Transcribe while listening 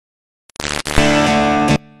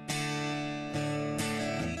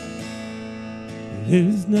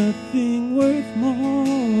There's nothing worth more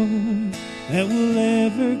that will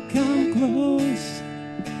ever come close.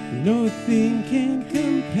 Nothing can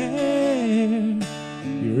compare.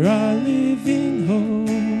 You're our living hope.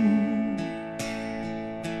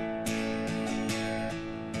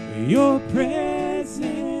 Your presence,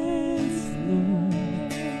 Lord.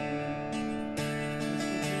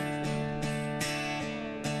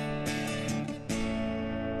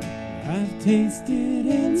 I've tasted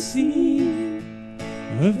and seen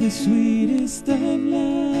of the sweetest of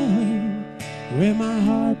love, where my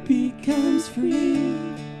heart becomes free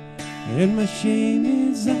and my shame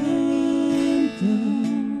is undone.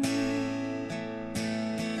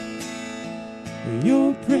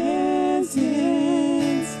 Your presence,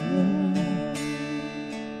 Lord.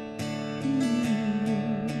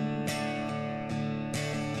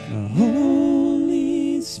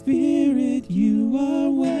 Holy Spirit, you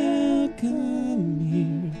are welcome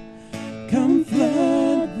here. Come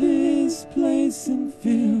flood this place and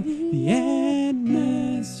fill the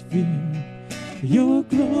atmosphere. Your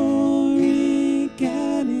glory,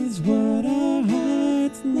 God, is what our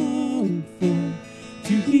hearts long for.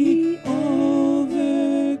 To be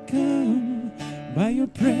overcome by your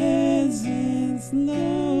presence, Lord.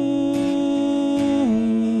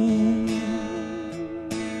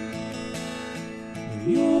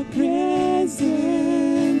 Your presence,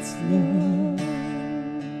 Lord.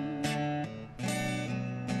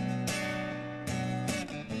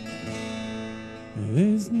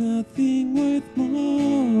 There's nothing worth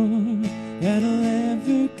more that'll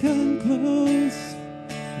ever come close.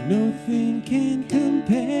 Nothing can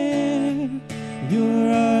compare. You're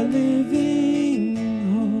our living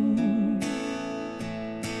hope.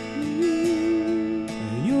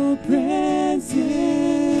 Your presence,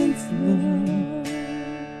 Lord.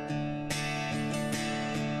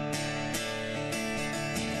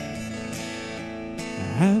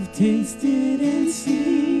 I've tasted and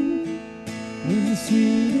seen of the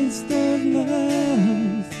sweetest of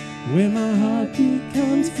loves, where my heart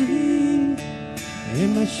becomes free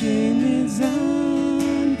and my shame is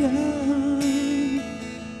undone.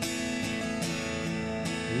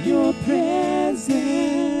 Your presence,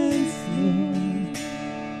 Lord.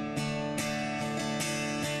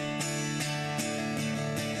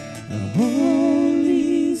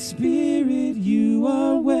 Holy Spirit, you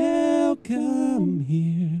are welcome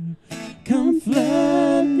here. Come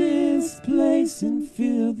flood this place and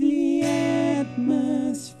fill the atmosphere.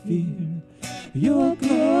 Your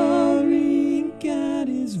glory, God,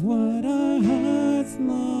 is what our hearts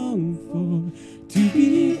long for. To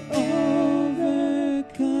be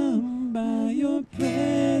overcome by your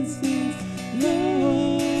presence,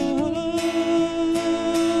 Lord.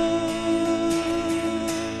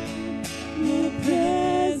 Your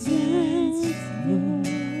presence, Lord.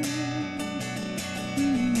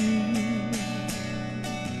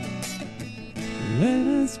 Let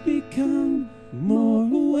us become more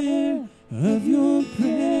aware of your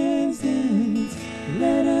presence.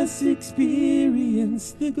 Let us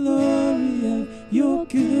experience the glory of your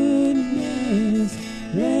goodness.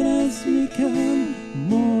 Let us become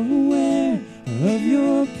more aware of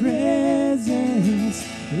your presence.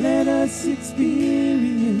 Let us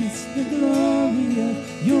experience the glory of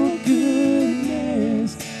your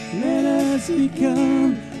goodness. Let us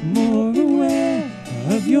become more aware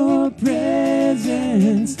of your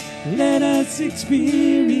presence. Let us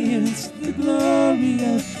experience the glory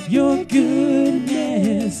of your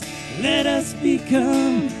goodness. Let us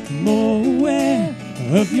become more aware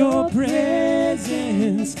of your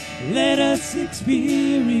presence. Let us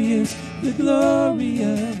experience the glory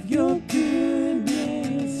of your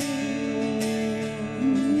goodness.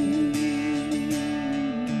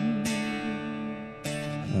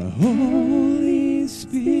 Holy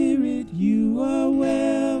Spirit, you are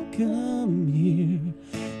welcome here.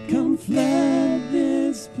 Come flood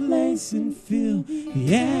this place and fill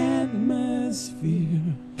the atmosphere.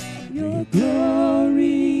 Your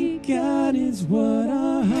glory, God, is what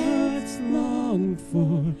our hearts long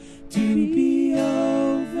for. To be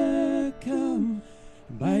overcome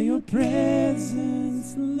by your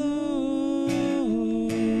presence, Lord.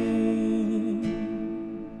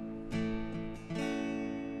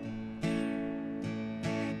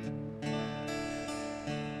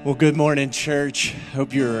 Well, good morning, church.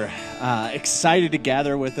 Hope you're excited to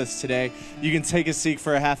gather with us today. You can take a seat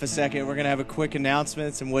for a half a second. We're going to have a quick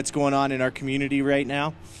announcements and what's going on in our community right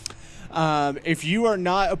now. If you are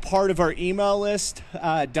not a part of our email list,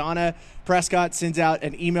 Donna Prescott sends out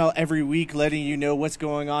an email every week letting you know what's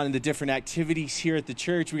going on in the different activities here at the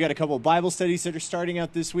church. We got a couple of Bible studies that are starting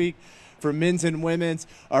out this week for men's and women's.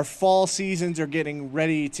 Our fall seasons are getting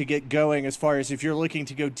ready to get going as far as if you're looking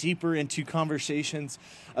to go deeper into conversations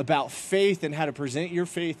about faith and how to present your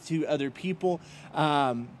faith to other people.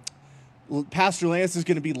 Pastor Lance is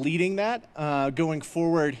going to be leading that going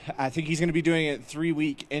forward. I think he's going to be doing it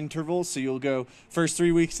 3-week intervals. So you'll go first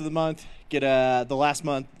 3 weeks of the month, get the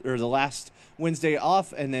last Wednesday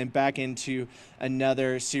off, and then back into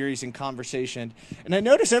another series and conversation. And I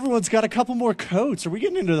notice everyone's got a couple more coats. Are we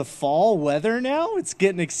getting into the fall weather now? It's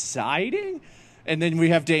getting exciting. And then we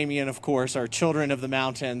have Damien, of course, our children of the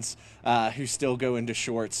mountains, who still go into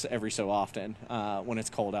shorts every so often when it's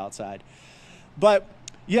cold outside. But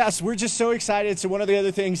yes, we're just so excited. So one of the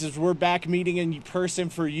other things is we're back meeting in person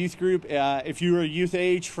for youth group. If you are youth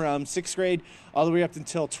age from 6th grade all the way up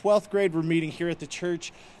until 12th grade, we're meeting here at the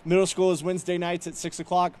church. Middle school is Wednesday nights at 6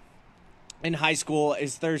 o'clock. And high school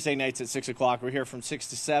is Thursday nights at 6 o'clock. We're here from 6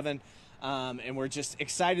 to 7. And we're just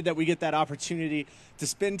excited that we get that opportunity to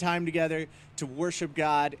spend time together, to worship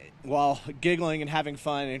God while giggling and having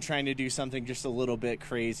fun and trying to do something just a little bit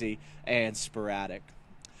crazy and sporadic.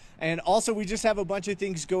 And also, we just have a bunch of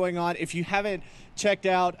things going on. If you haven't checked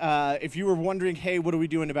out, if you were wondering, hey, what are we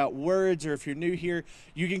doing about words? Or if you're new here,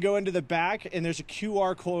 you can go into the back, and there's a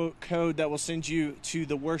QR code that will send you to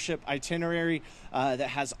the worship itinerary that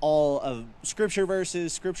has all of scripture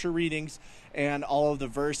verses, scripture readings, and all of the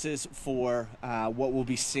verses for what we'll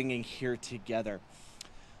be singing here together.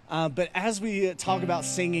 But as we talk about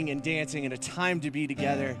singing and dancing and a time to be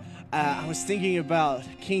together, I was thinking about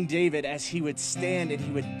King David as he would stand and he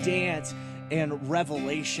would dance in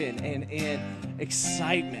revelation and in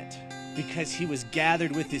excitement because he was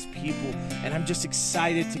gathered with his people. And I'm just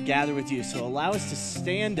excited to gather with you. So allow us to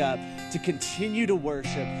stand up, to continue to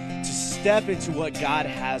worship, to step into what God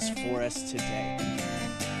has for us today.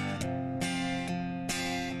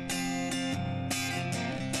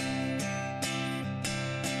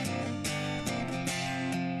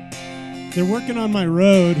 They're working on my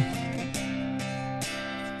road.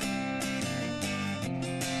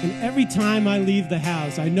 And every time I leave the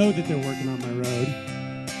house, I know that they're working on my road.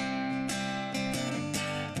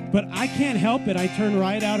 But I can't help it. I turn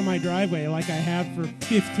right out of my driveway like I have for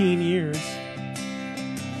 15 years.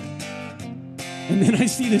 And then I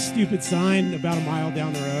see this stupid sign about a mile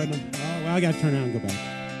down the road. And I got to turn around and go back.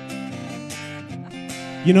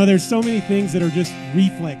 You know, there's so many things that are just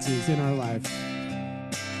reflexes in our lives.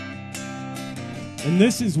 And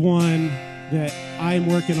this is one that I'm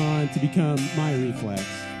working on to become my reflex.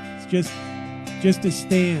 It's just to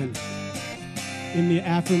stand in the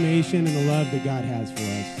affirmation and the love that God has for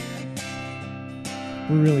us.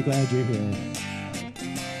 We're really glad you're here.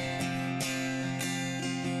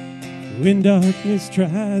 When darkness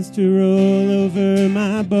tries to roll over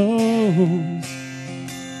my bones,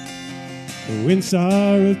 when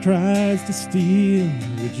sorrow tries to steal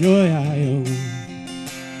the joy I own,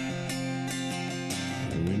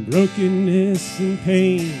 brokenness and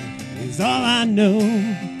pain is all I know,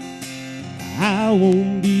 I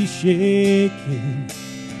won't be shaken.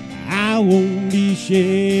 I won't be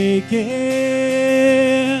shaken.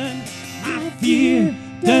 My fear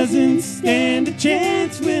doesn't stand a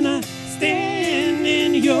chance when I stand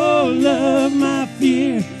in your love. My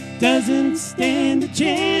fear doesn't stand a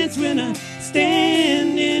chance when I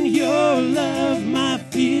stand in your love. My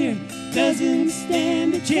fear doesn't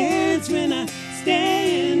stand a chance when I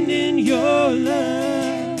stand in your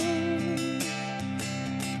love.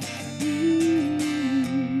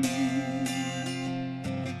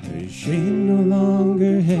 Shame no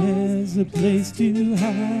longer has a place to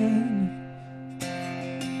hide.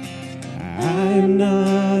 I am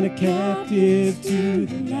not a captive to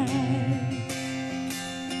the light.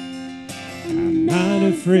 I'm not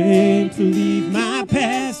afraid to leave my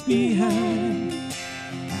past behind.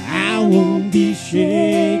 I won't be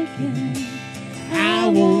shaken. I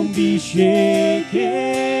won't be shaken.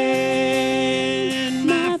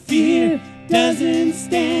 My fear doesn't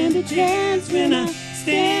stand a chance when I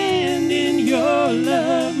stand in your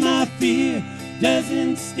love. My fear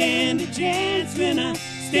doesn't stand a chance when I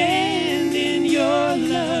stand in your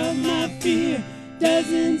love. My fear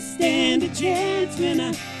doesn't stand a chance when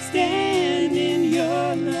I stand in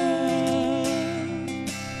your love.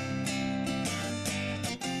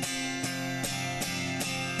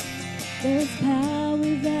 There's power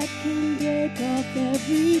that can break off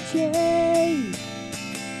every chain.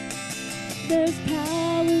 There's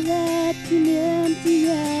power that can empty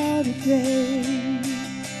out a grave.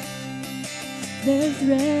 There's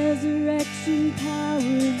resurrection power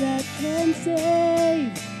that can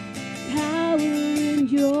save. Power in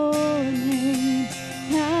your name.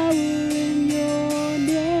 Power in your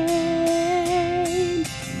name.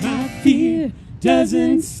 My fear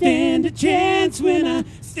doesn't stand a chance when I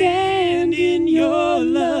stand in your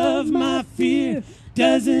love. My fear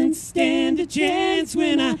doesn't stand a chance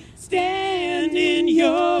when I stand in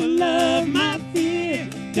your love. My fear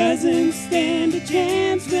doesn't stand a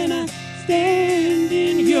chance when I stand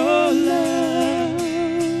in your love.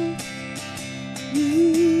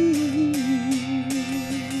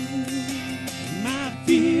 My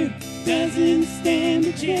fear doesn't stand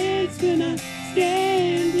a chance when I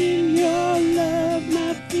stand in your love.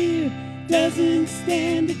 My fear doesn't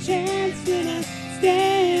stand a chance when I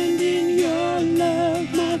stand in your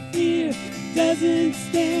love. My fear doesn't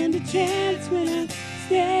stand a chance when I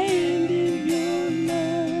stand in your love.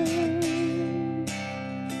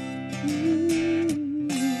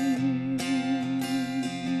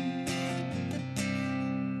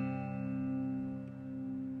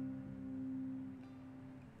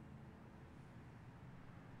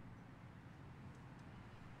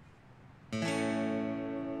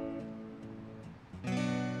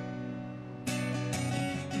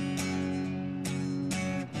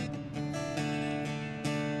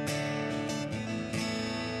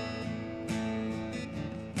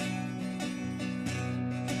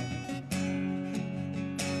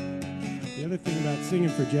 The other thing about singing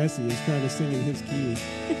for Jesse is trying to sing in his key.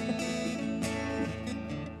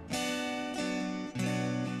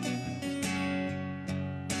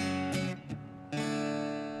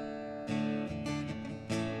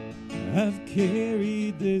 I've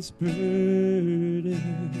carried this burden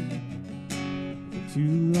for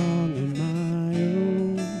too long on my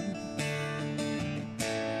own.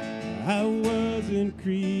 I wasn't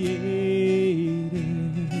created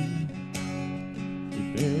to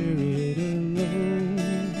bear it alone.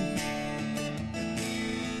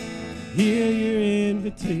 Hear your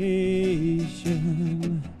invitation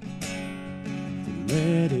to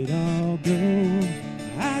let it all go.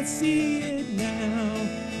 I see it now,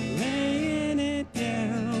 laying it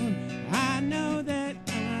down. I know that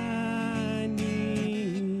I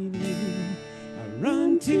need you. I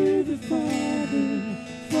run to the Father,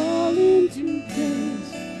 fall into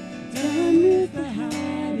grace. Done with the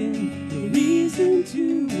hiding, no reason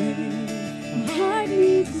to wait. My heart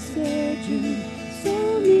needs a surgeon,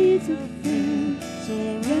 soul needs a friend. So I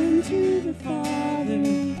Run to the Father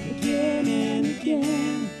again and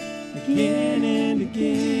again, again and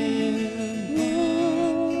again.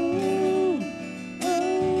 Oh,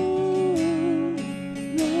 oh,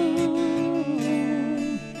 oh,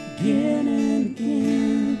 again and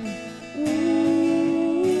again. Oh,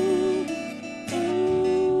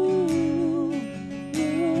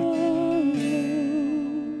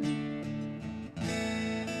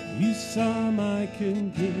 You saw my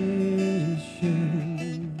condition,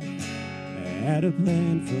 had a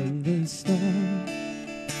plan from the start.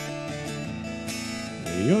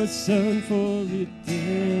 Your son for redemption,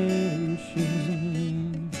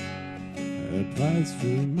 a price for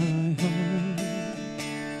my heart.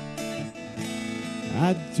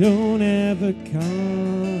 I don't have a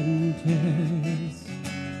contest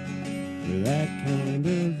for that kind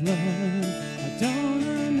of love. I don't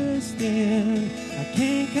understand, I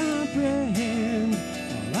can't comprehend.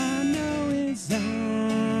 All I know is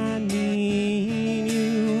I need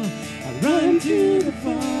you. I run to the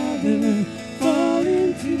Father, fall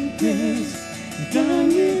into grace. I'm done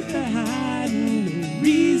with the hiding, no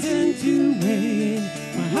reason to wait.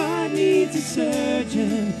 My heart needs a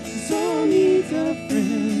surgeon, my soul needs a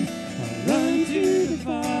friend. I run to the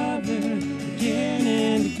Father again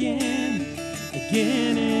and again,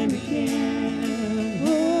 again and again. Oh,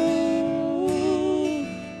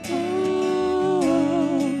 oh, oh,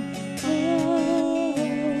 oh,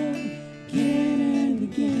 again and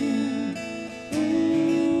again. Oh,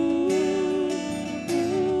 oh,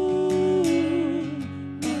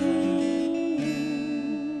 oh,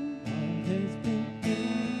 all has been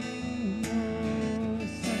in your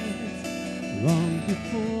sight long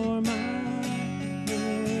before my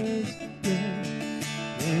first breath.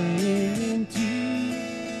 Running into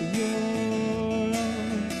your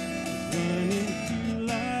arms, running to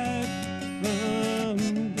life from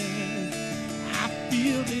death. I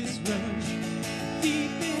feel this rush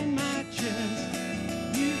deep in my chest.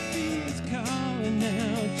 You see it's calling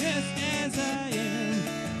now, just as I am.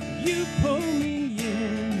 You pull me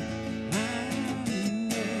in. I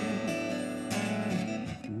know I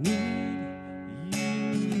need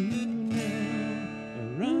you now. I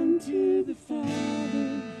run to the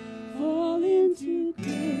Father, fall into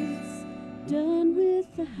grace. Done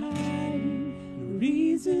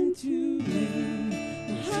reason to live.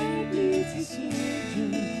 My heart needs a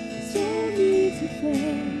surgeon, my soul needs a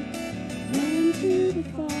friend. Run to the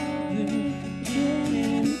Father again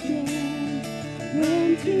and again.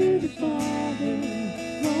 Run to the Father,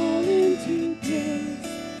 fall into grace.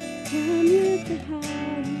 Come with the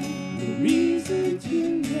high, the reason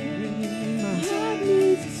to live. My heart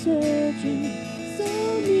needs a surgeon,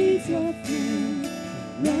 soul needs a friend.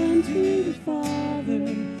 Run to the Father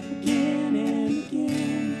again and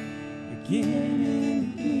again, again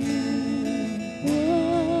and again.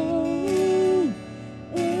 Oh,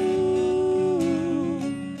 oh,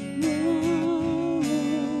 oh,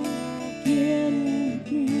 again and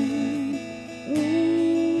again. Oh,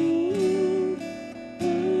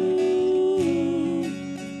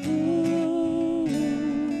 oh,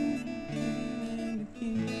 and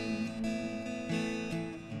again.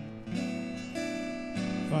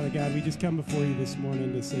 Father God, we just come before you this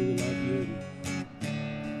morning to say we love you.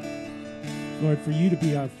 Lord, for you to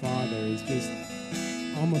be our Father is just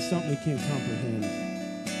almost something we can't comprehend.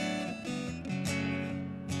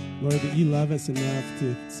 Lord, that you love us enough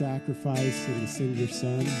to sacrifice and to send your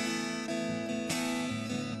Son.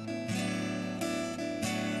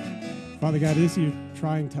 Father God, this is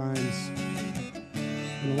trying times,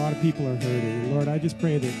 and a lot of people are hurting. And Lord, I just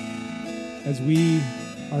pray that as we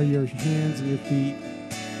are your hands and your feet,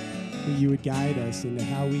 that you would guide us into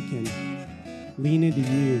how we can lean into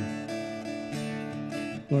you.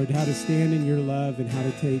 Lord, how to stand in your love and how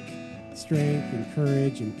to take strength and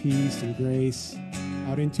courage and peace and grace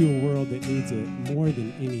out into a world that needs it more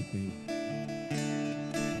than anything.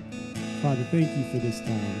 Father, thank you for this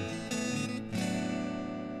time.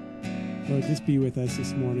 Lord, just be with us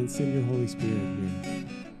this morning. Send your Holy Spirit here.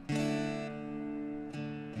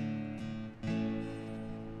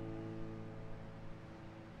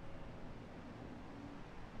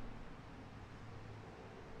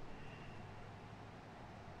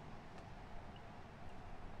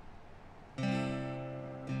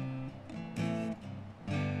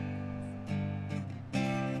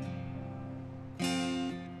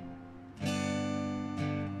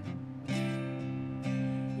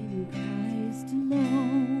 In Christ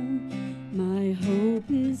alone, my hope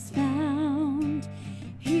is found.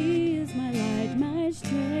 He is my light, my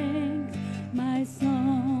strength, my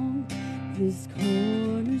song. This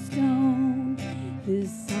cornerstone,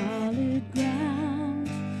 this solid ground,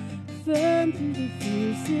 firm through the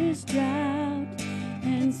fiercest drought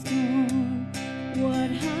and storm.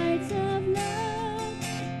 What heights of love,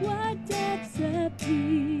 what depths of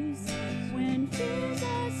peace, when fears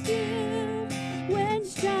are still, when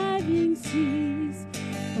striving cease.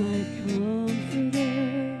 My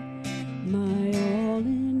comforter, my all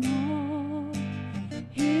in all,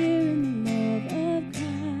 here in the love of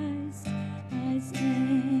Christ I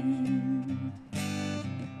stand.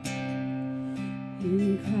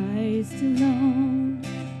 In Christ alone,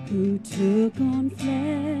 who took on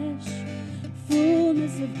flesh,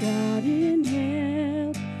 fullness of God in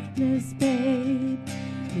helpless babe,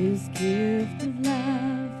 his gift of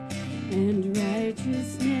love and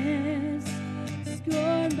righteousness,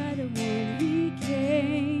 scorned by the one he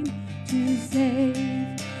came to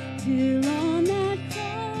save, till on that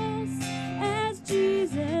cross, as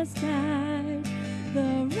Jesus died,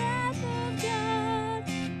 the wrath of God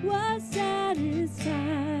was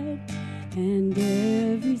satisfied, and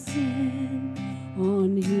every sin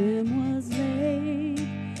on him was laid.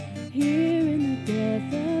 Here in the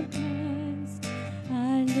death of Christ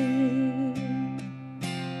I live.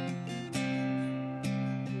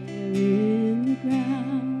 There in the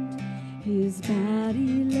ground his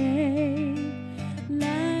body lay,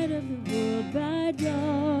 light of the world by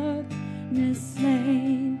darkness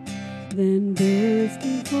slain, then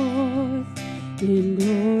bursting forth in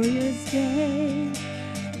glorious day,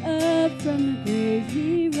 up from the grave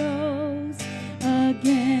he rose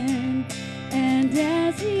again, and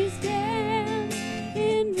as he stands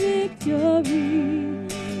in victory,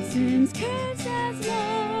 sin's curse has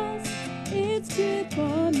lost its grip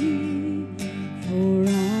on me, for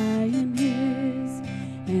I am his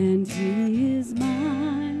and he is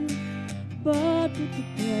mine, bought with the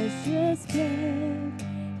precious blood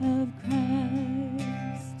of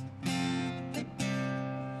Christ.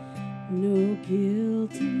 No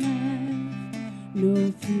guilt in life,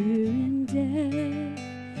 no fear in death.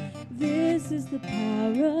 This is the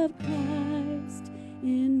power of Christ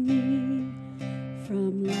in me.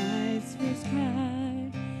 From life's first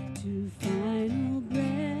cry to final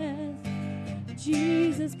breath,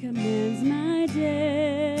 Jesus commands my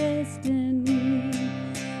destiny.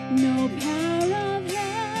 No power of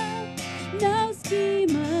hell, no scheme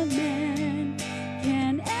of man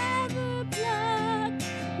can ever pluck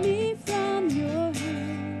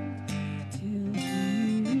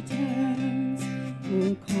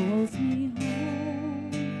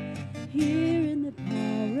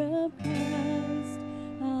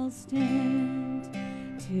stand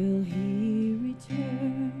till he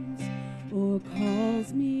returns or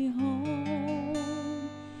calls me home.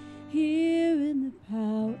 Here in the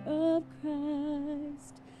power of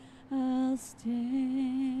Christ I'll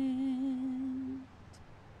stand.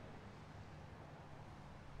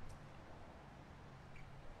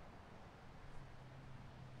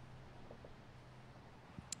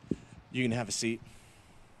 You can have a seat.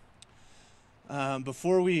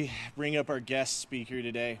 Before we bring up our guest speaker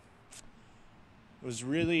today, I was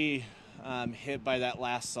really hit by that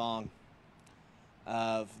last song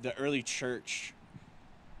of the early church,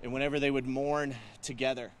 and whenever they would mourn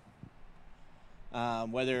together,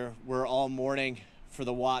 whether we're all mourning for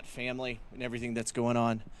the Watt family and everything that's going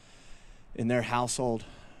on in their household,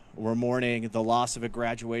 or we're mourning the loss of a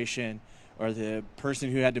graduation, or the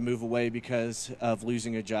person who had to move away because of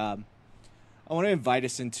losing a job, I want to invite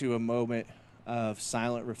us into a moment of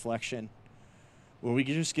silent reflection where we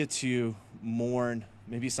just get to mourn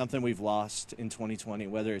maybe something we've lost in 2020,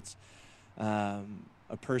 whether it's a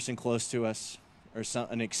person close to us or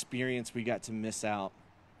an experience we got to miss out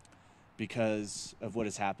because of what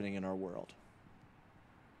is happening in our world.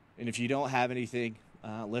 And if you don't have anything,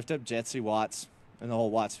 lift up Jetsy Watts and the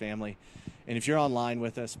whole Watts family. And if you're online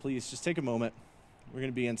with us, please just take a moment. We're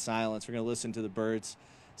going to be in silence. We're going to listen to the birds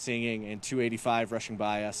singing and 285 rushing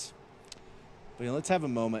by us. But let's have a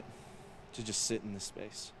moment to just sit in this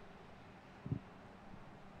space.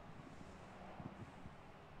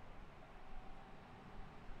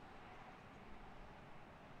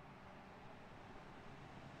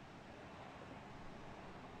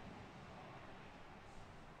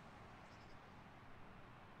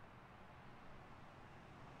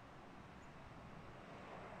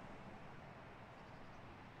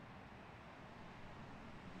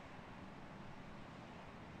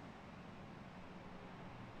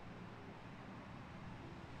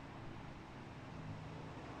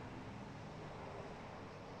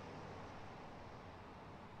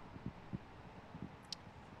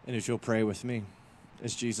 And if you'll pray with me,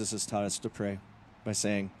 as Jesus has taught us to pray, by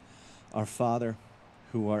saying, Our Father,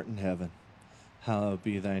 who art in heaven, hallowed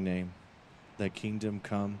be thy name. Thy kingdom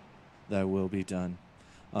come, thy will be done,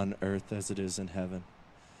 on earth as it is in heaven.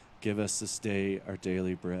 Give us this day our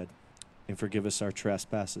daily bread, and forgive us our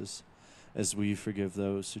trespasses, as we forgive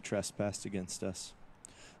those who trespass against us.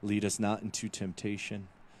 Lead us not into temptation,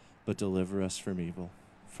 but deliver us from evil.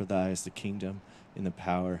 For thy is the kingdom, and the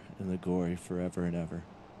power, and the glory forever and ever.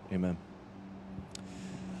 Amen.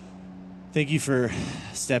 Thank you for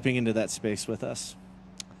stepping into that space with us.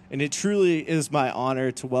 And it truly is my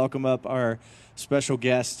honor to welcome up our special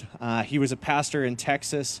guest. He was a pastor in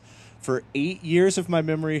Texas for 8 years, if my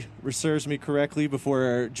memory serves me correctly,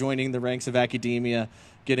 before joining the ranks of academia,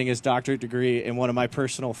 getting his doctorate degree, and one of my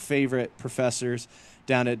personal favorite professors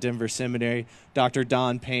down at Denver Seminary. Dr.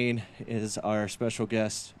 Don Payne is our special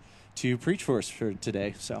guest to preach for us for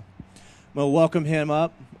today. So I'm going to welcome him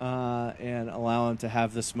up and allow him to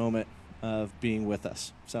have this moment of being with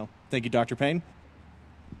us. So thank you, Dr. Payne.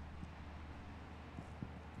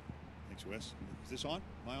 Thanks, Wes. Is this on?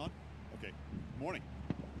 Am I on? Okay. Morning.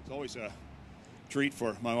 It's always a treat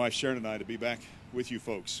for my wife Sharon and I to be back with you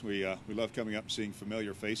folks. We love coming up and seeing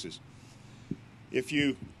familiar faces. If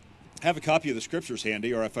you have a copy of the scriptures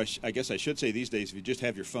handy, or if I guess I should say these days, if you just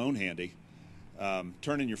have your phone handy,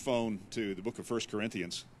 turn in your phone to the book of 1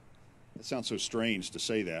 Corinthians. That sounds so strange to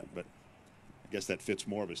say that, but I guess that fits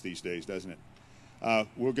more of us these days, doesn't it?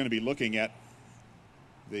 We're going to be looking at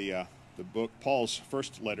the book, Paul's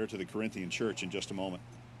first letter to the Corinthian church, in just a moment.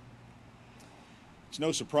 It's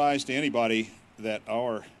no surprise to anybody that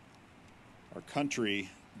our country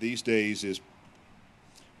these days is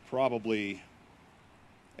probably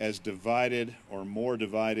as divided or more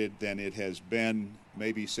divided than it has been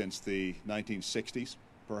maybe since the 1960s,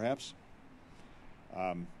 perhaps.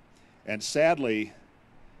 And sadly,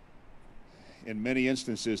 in many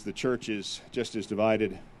instances, the church is just as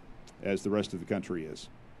divided as the rest of the country is.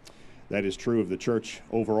 That is true of the church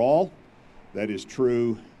overall. That is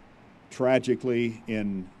true, tragically,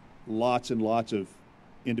 in lots and lots of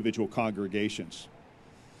individual congregations.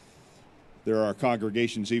 There are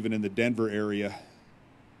congregations even in the Denver area,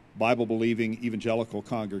 Bible-believing evangelical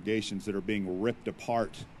congregations, that are being ripped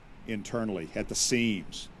apart internally at the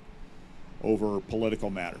seams over political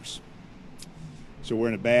matters. So we're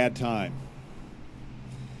in a bad time.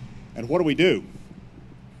 And what do?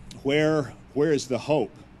 Where is the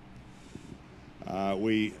hope?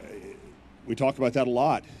 We talk about that a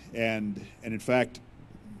lot, and in fact,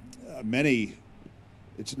 many.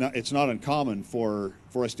 It's not uncommon for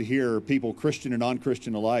us to hear people, Christian and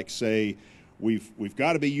non-Christian alike, say We've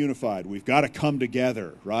got to be unified. We've got to come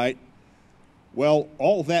together, right? Well,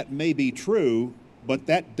 all that may be true, but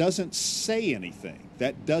that doesn't say anything.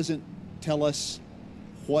 That doesn't tell us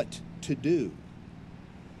what to do.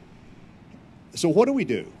 So what do we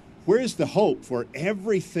do? Where is the hope for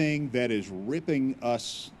everything that is ripping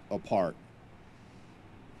us apart?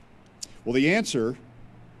 Well, the answer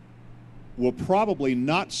will probably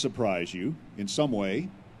not surprise you in some way,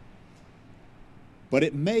 but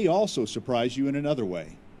it may also surprise you in another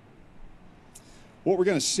way. What we're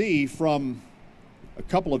going to see from a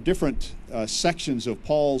couple of different sections of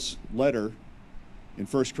Paul's letter in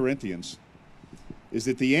 1 Corinthians is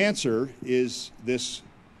that the answer is this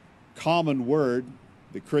common word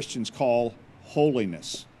that Christians call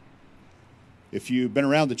holiness. If you've been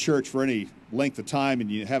around the church for any length of time and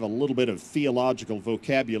you have a little bit of theological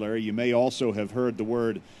vocabulary, you may also have heard the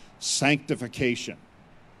word sanctification,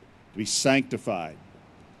 to be sanctified.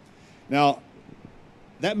 Now,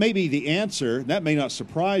 that may be the answer. That may not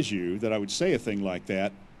surprise you that I would say a thing like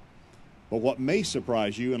that, but what may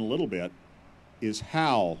surprise you in a little bit is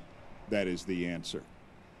how that is the answer.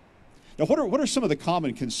 Now, what are some of the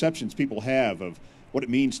common conceptions people have of what it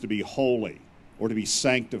means to be holy or to be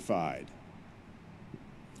sanctified?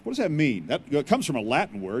 What does that mean? That comes from a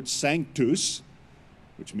Latin word, sanctus,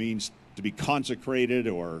 which means to be consecrated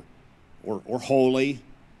or holy.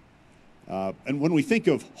 And when we think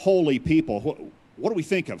of holy people, what do we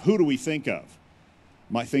think of? Who do we think of?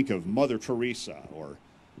 You might think of Mother Teresa or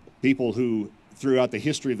people who throughout the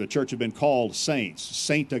history of the church have been called saints.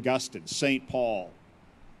 St. Augustine, St. Paul,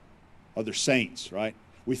 other saints, right?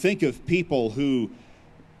 We think of people who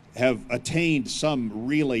have attained some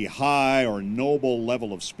really high or noble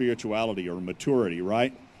level of spirituality or maturity,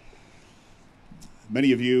 right?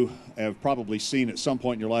 Many of you have probably seen at some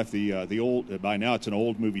point in your life the old, by now it's an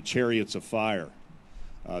old movie, Chariots of Fire,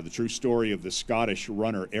 the true story of the Scottish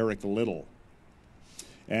runner Eric Liddell.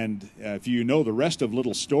 And if you know the rest of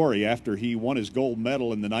Liddell's story, after he won his gold medal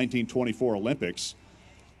in the 1924 Olympics,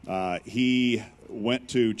 he went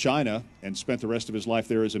to China and spent the rest of his life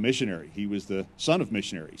there as a missionary. He was the son of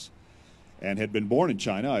missionaries and had been born in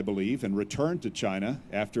China, I believe, and returned to China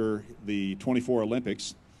after the 24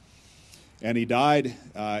 Olympics. And he died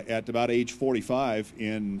at about age 45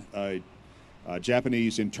 in a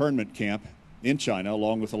Japanese internment camp in China,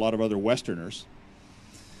 along with a lot of other Westerners.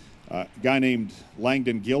 A guy named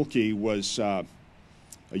Langdon Gilkey was a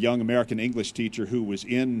young American English teacher who was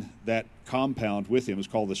in that compound with him. It was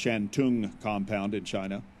called the Shantung compound in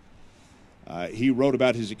China. He wrote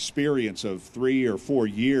about his experience of 3 or 4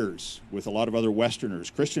 years with a lot of other Westerners,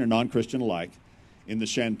 Christian and non-Christian alike, in the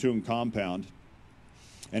Shantung compound.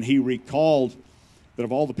 And he recalled that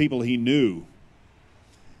of all the people he knew,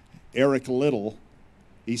 Eric Liddell,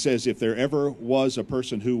 he says, if there ever was a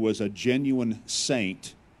person who was a genuine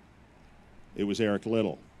saint, it was Eric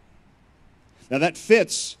Liddell. Now that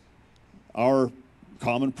fits our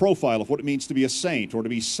common profile of what it means to be a saint or to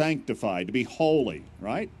be sanctified, to be holy,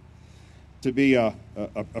 right? To be a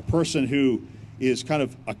person who is kind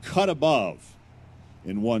of a cut above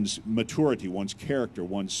in one's maturity, one's character,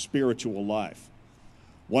 one's spiritual life.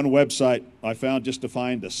 One website I found just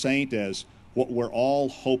defined a saint as what we're all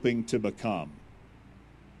hoping to become.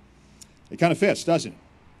 It kind of fits, doesn't it?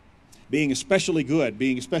 Being especially good,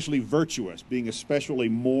 being especially virtuous, being especially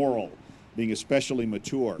moral, being especially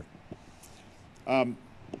mature. But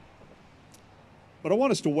I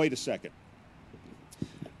want us to wait a second,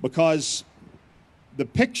 because the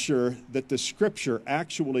picture that the Scripture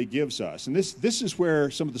actually gives us, and this is where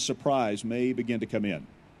some of the surprise may begin to come in.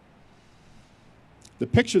 The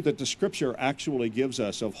picture that the Scripture actually gives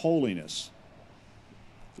us of holiness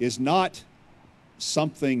is not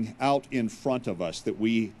something out in front of us that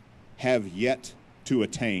we have yet to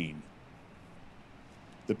attain.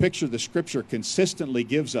 The picture the Scripture consistently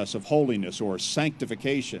gives us of holiness or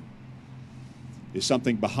sanctification is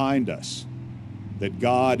something behind us that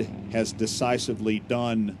God has decisively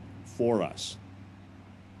done for us.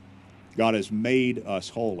 God has made us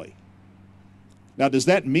holy. Now, does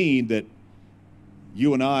that mean that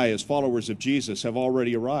you and I, as followers of Jesus, have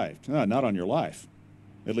already arrived? No, not on your life,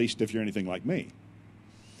 at least if you're anything like me.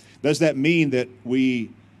 Does that mean that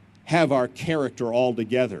we have our character all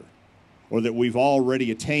together, or that we've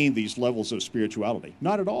already attained these levels of spirituality?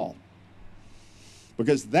 Not at all.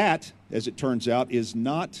 Because that, as it turns out, is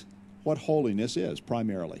not what holiness is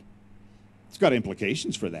primarily. It's got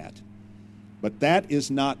implications for that. But that is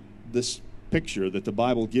not this picture that the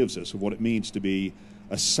Bible gives us of what it means to be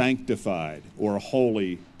a sanctified or a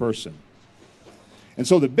holy person. And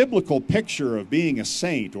so the biblical picture of being a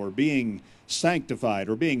saint or being sanctified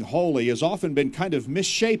or being holy has often been kind of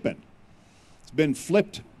misshapen It's been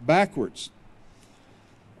flipped backwards.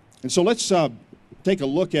 And so let's take a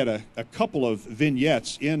look at a couple of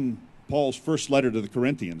vignettes in Paul's first letter to the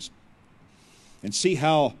Corinthians and see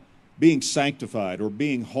how being sanctified or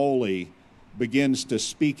being holy begins to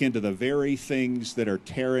speak into the very things that are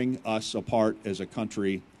tearing us apart as a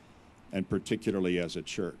country and particularly as a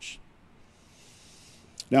church.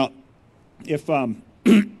 Now, if,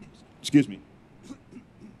 excuse me,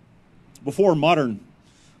 before modern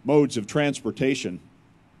modes of transportation,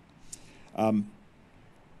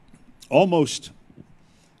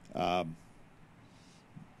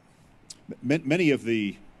 many of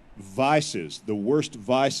the vices, the worst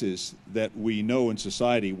vices that we know in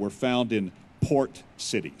society, were found in port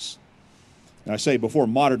cities. And I say before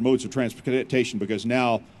modern modes of transportation because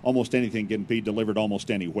now almost anything can be delivered almost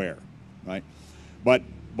anywhere, right? But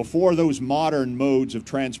before those modern modes of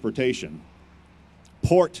transportation,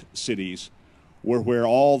 port cities were where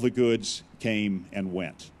all the goods came and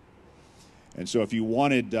went. And so if you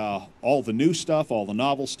wanted all the new stuff, all the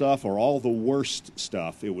novel stuff, or all the worst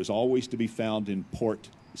stuff, it was always to be found in port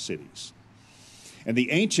cities. And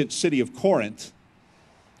the ancient city of Corinth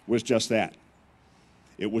was just that.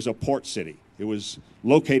 It was a port city. It was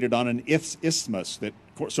located on an isthmus that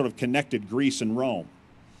sort of connected Greece and Rome.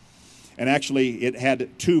 And actually, it had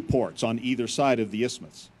 2 ports on either side of the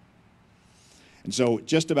isthmus. And so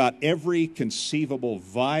just about every conceivable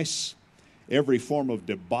vice, every form of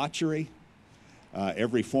debauchery,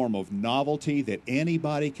 every form of novelty that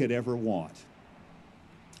anybody could ever want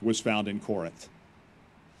was found in Corinth.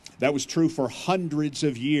 That was true for hundreds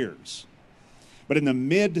of years. But in the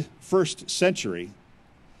mid-1st century,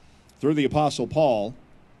 through the Apostle Paul,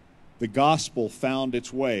 the gospel found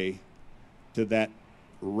its way to that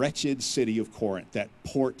wretched city of Corinth, that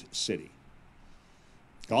port city.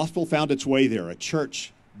 Gospel found its way there. A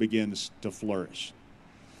church begins to flourish.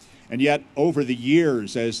 And yet, over the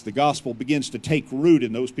years, as the gospel begins to take root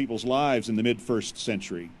in those people's lives in the mid-1st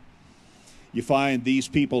century, you find these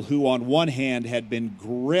people who, on one hand, had been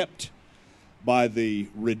gripped by the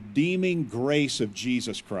redeeming grace of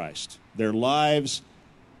Jesus Christ. Their lives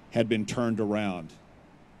had been turned around.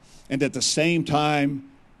 And at the same time,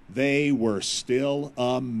 they were still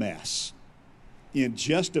a mess in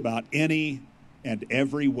just about any and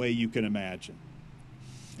every way you can imagine.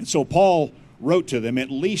 And so Paul wrote to them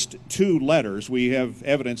at least 2 letters. We have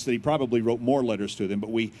evidence that he probably wrote more letters to them, but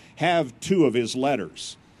we have 2 of his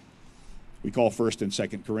letters. We call 1st and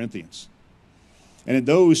 2nd Corinthians. And in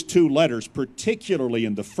those 2 letters, particularly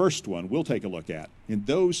in the first one we'll take a look at, in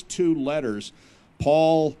those 2 letters,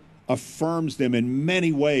 Paul affirms them in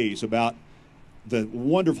many ways about the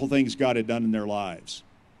wonderful things God had done in their lives.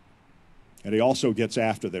 And he also gets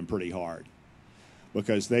after them pretty hard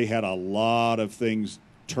because they had a lot of things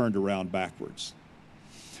turned around backwards.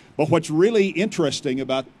 But what's really interesting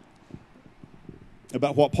about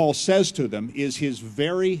what Paul says to them is his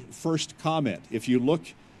very first comment. If you look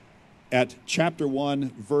at chapter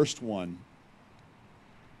 1, verse 1,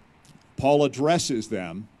 Paul addresses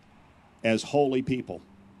them as holy people.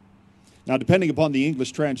 Now, depending upon the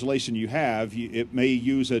English translation you have, it may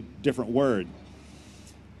use a different word.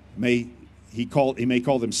 He may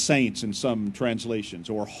call them saints in some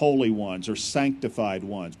translations, or holy ones, or sanctified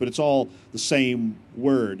ones, but it's all the same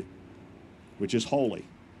word, which is holy.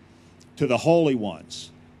 To the holy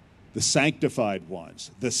ones, the sanctified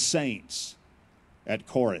ones, the saints at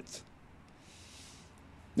Corinth.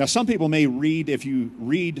 Now, some people may read, if you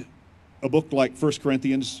read a book like 1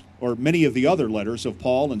 Corinthians, or many of the other letters of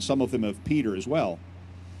Paul, and some of them of Peter as well,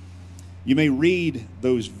 you may read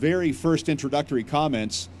those very first introductory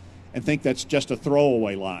comments and think that's just a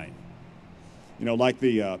throwaway line. You know, like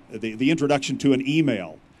the introduction to an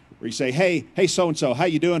email, where you say, hey, so-and-so, how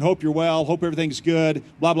you doing? Hope you're well. Hope everything's good.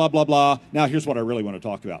 Blah, blah, blah, blah. Now, here's what I really want to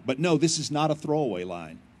talk about. But no, this is not a throwaway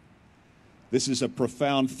line. This is a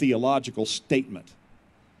profound theological statement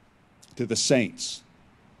to the saints,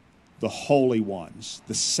 the holy ones,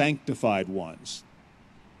 the sanctified ones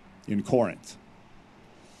in Corinth.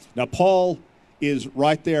 Now, Paul is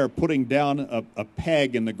right there putting down a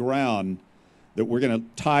peg in the ground that we're going to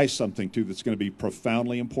tie something to that's going to be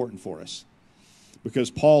profoundly important for us.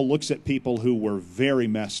 Because Paul looks at people who were very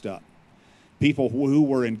messed up, people who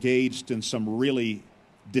were engaged in some really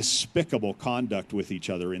despicable conduct with each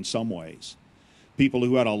other in some ways, people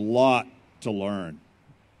who had a lot to learn,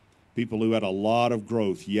 people who had a lot of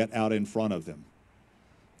growth yet out in front of them.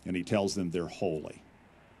 And he tells them they're holy.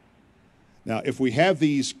 Now, if we have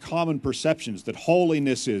these common perceptions that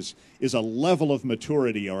holiness is a level of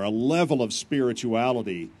maturity or a level of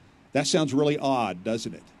spirituality, that sounds really odd,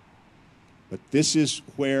 doesn't it? But this is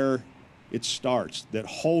where it starts, that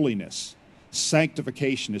holiness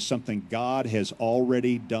Sanctification is something God has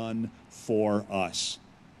already done for us.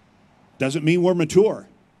 Doesn't mean we're mature.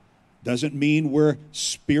 Doesn't mean we're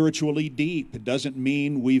spiritually deep. It doesn't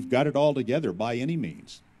mean we've got it all together by any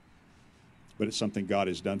means. But it's something God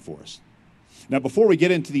has done for us. Now, before we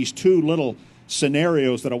get into these two little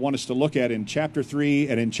scenarios that I want us to look at in chapter 3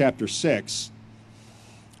 and in chapter 6,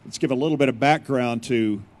 let's give a little bit of background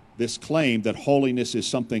to this claim that holiness is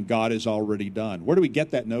something God has already done. Where do we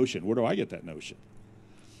get that notion? Where do I get that notion?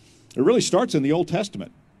 It really starts in the Old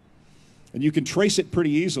Testament. And you can trace it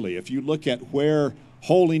pretty easily if you look at where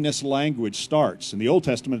holiness language starts. In the Old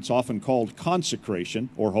Testament, it's often called consecration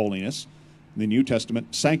or holiness. In the New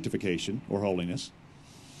Testament, sanctification or holiness.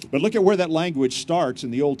 But look at where that language starts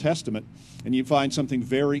in the Old Testament, and you find something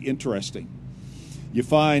very interesting. You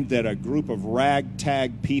find that a group of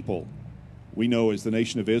ragtag people, we know as the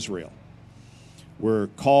nation of Israel, were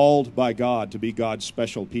called by God to be God's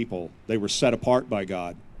special people. They were set apart by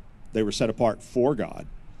God. They were set apart for God.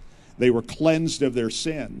 They were cleansed of their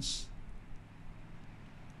sins,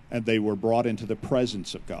 and they were brought into the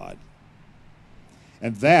presence of God.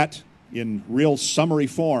 And that, in real summary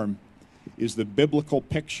form, is the biblical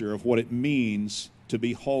picture of what it means to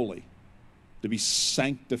be holy, to be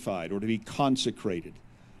sanctified, or to be consecrated.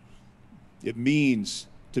 It means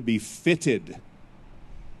to be fitted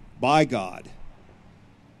by God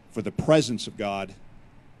for the presence of God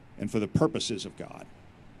and for the purposes of God.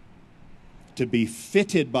 To be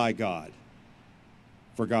fitted by God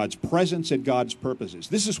for God's presence and God's purposes.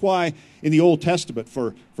 This is why in the Old Testament,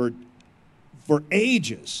 for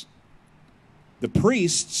ages, the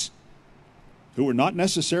priests, who were not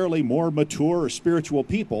necessarily more mature or spiritual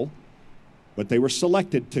people, but they were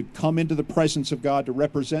selected to come into the presence of God to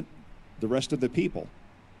represent the rest of the people.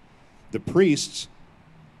 The priests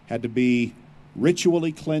had to be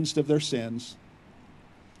ritually cleansed of their sins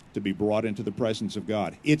to be brought into the presence of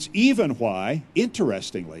God. It's even why,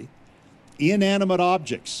 interestingly, inanimate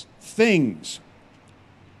objects, things,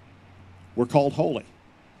 were called holy.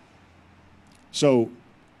 So,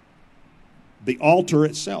 the altar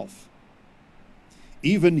itself,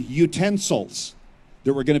 even utensils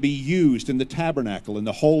that were going to be used in the tabernacle, in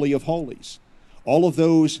the Holy of Holies, all of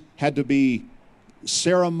those had to be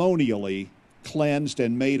ceremonially cleansed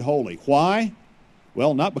and made holy. Why?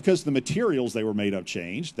 Well, not because the materials they were made of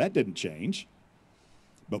changed. That didn't change.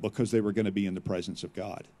 But because they were going to be in the presence of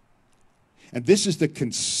God. And this is the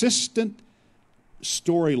consistent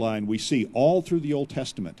storyline we see all through the Old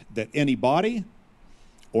Testament, that anybody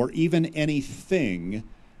or even anything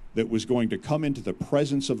that was going to come into the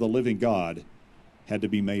presence of the living God had to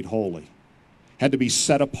be made holy, had to be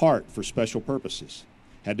set apart for special purposes,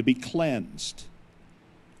 had to be cleansed.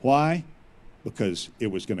 Why? Because it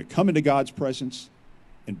was going to come into God's presence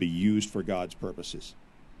and be used for God's purposes.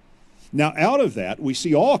 Now, out of that, we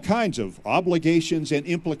see all kinds of obligations and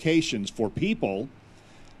implications for people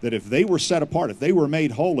that if they were set apart, if they were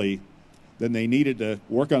made holy, then they needed to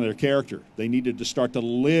work on their character. They needed to start to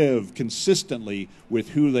live consistently with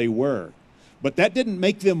who they were. But that didn't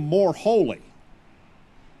make them more holy.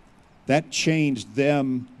 That changed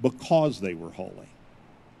them because they were holy.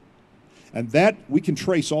 And that we can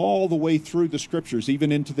trace all the way through the Scriptures,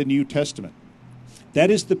 even into the New Testament. That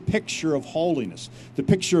is the picture of holiness, the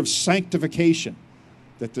picture of sanctification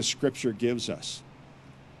that the Scripture gives us.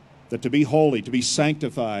 That to be holy, to be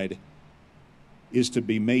sanctified, is to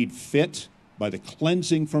be made fit by the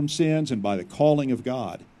cleansing from sins and by the calling of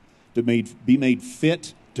God. To be made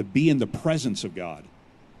fit to be in the presence of God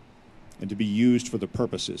and to be used for the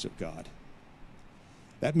purposes of God.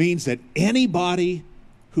 That means that anybody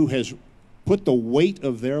who has put the weight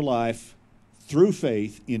of their life through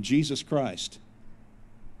faith in Jesus Christ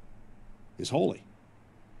is holy,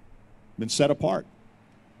 been set apart,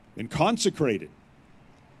 been consecrated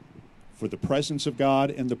for the presence of God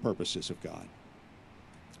and the purposes of God.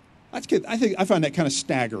 I find that kind of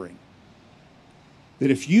staggering. That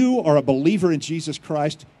if you are a believer in Jesus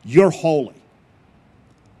Christ, you're holy.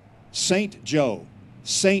 Saint Joe,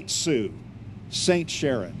 Saint Sue, Saint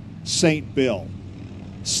Sharon, Saint Bill,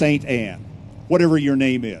 Saint Anne, whatever your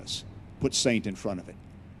name is, put saint in front of it.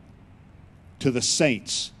 To the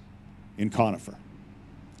saints in Conifer.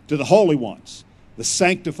 To the holy ones, the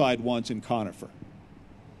sanctified ones in Conifer.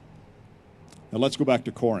 Now let's go back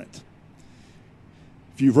to Corinth.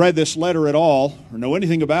 If you've read this letter at all, or know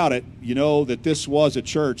anything about it, you know that this was a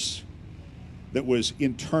church that was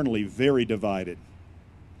internally very divided.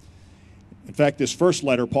 In fact, this first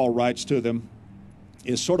letter Paul writes to them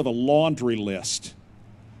is sort of a laundry list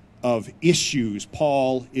of issues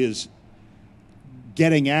Paul is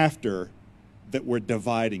getting after that were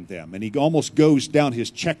dividing them. And he almost goes down his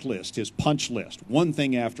checklist, his punch list, one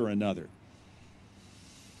thing after another.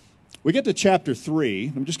 We get to chapter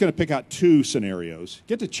 3. I'm just going to pick out 2 scenarios.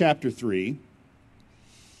 Get to chapter 3.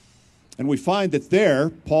 And we find that there,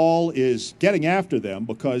 Paul is getting after them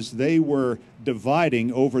because they were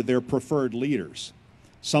dividing over their preferred leaders.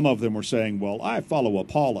 Some of them were saying, well, I follow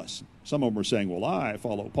Apollos. Some of them were saying, well, I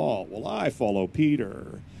follow Paul. Well, I follow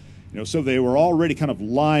Peter. So they were already kind of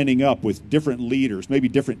lining up with different leaders, maybe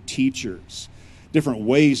different teachers, different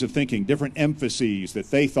ways of thinking, different emphases that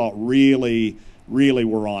they thought really, really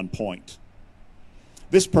were on point.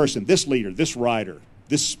 This person, this leader, this writer,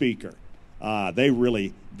 this speaker, they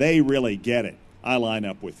really get it. I line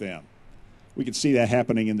up with them. We can see that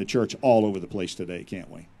happening in the church all over the place today, can't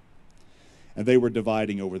we? And they were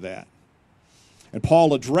dividing over that. And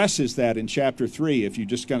Paul addresses that in chapter 3 if you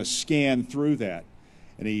just kind of scan through that.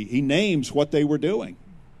 And he names what they were doing,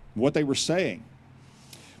 what they were saying.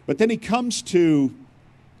 But then he comes to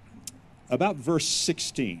about verse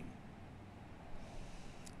 16.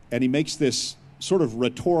 And he makes this sort of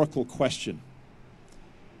rhetorical question.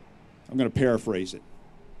 I'm going to paraphrase it.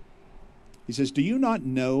 He says, do you not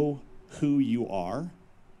know who you are?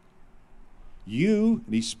 You,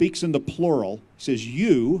 and he speaks in the plural, he says,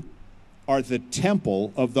 you are the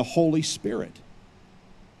temple of the Holy Spirit.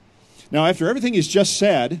 Now, after everything is just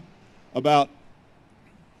said about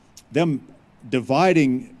them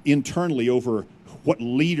dividing internally over what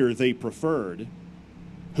leader they preferred,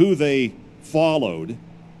 who they followed,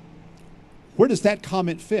 where does that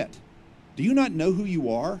comment fit? Do you not know who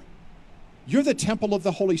you are? You're the temple of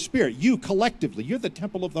the Holy Spirit. You collectively, you're the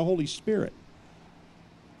temple of the Holy Spirit.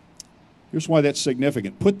 Here's why that's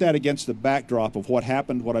significant. Put that against the backdrop of what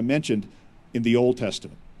happened, what I mentioned in the Old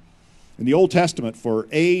Testament. In the Old Testament, for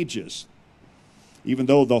ages, even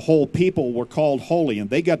though the whole people were called holy and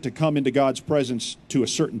they got to come into God's presence to a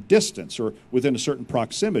certain distance or within a certain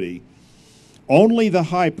proximity, only the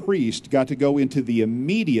high priest got to go into the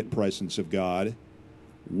immediate presence of God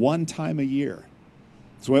one time a year.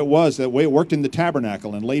 That's the way it was, that way it worked in the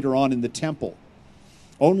tabernacle and later on in the temple.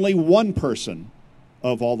 Only one person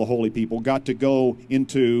of all the holy people got to go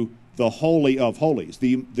into the Holy of Holies,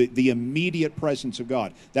 the immediate presence of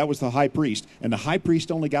God. That was the high priest, and the high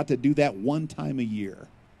priest only got to do that one time a year.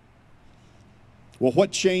 Well,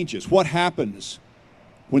 what changes? What happens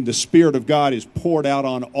when the Spirit of God is poured out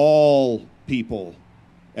on all people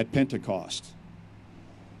at Pentecost?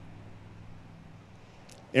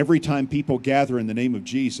 Every time people gather in the name of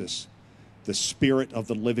Jesus, the Spirit of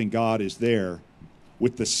the living God is there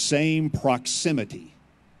with the same proximity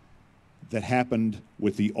that happened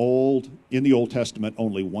with in the Old Testament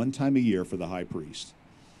only one time a year for the high priest.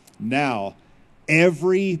 Now,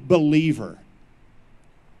 every believer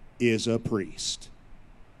is a priest.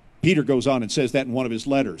 Peter goes on and says that in one of his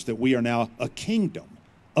letters, that we are now a kingdom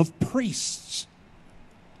of priests.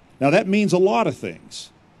 Now, that means a lot of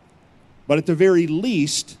things. But at the very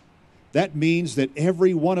least, that means that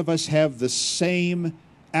every one of us have the same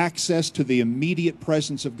access to the immediate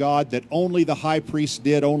presence of God that only the high priest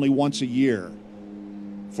did only once a year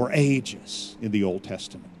for ages in the Old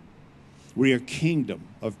Testament. We are a kingdom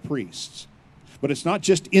of priests. But it's not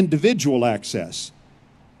just individual access.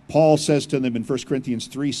 Paul says to them in 1 Corinthians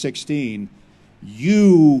 3:16,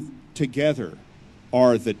 you together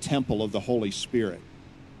are the temple of the Holy Spirit.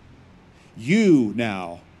 You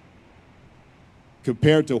now,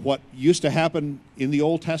 compared to what used to happen in the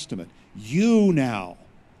Old Testament, you now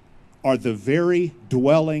are the very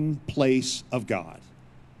dwelling place of God.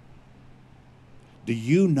 Do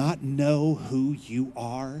you not know who you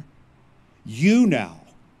are? You now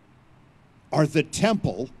are the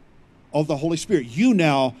temple of the Holy Spirit. You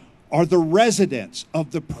now are the residence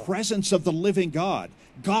of the presence of the living God.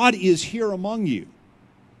 God is here among you.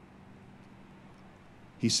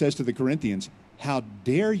 He says to the Corinthians, how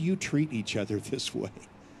dare you treat each other this way?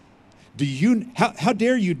 How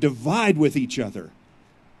dare you divide with each other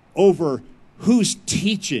over whose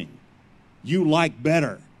teaching you like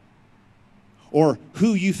better or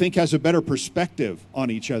who you think has a better perspective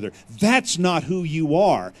on each other? That's not who you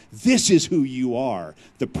are. This is who you are.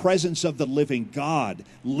 The presence of the living God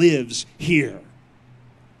lives here.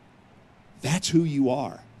 That's who you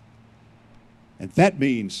are. And that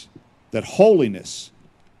means that holiness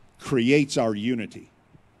creates our unity.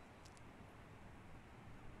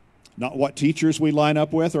 Not what teachers we line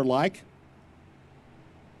up with or like.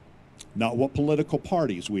 Not what political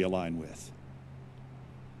parties we align with.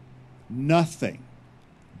 Nothing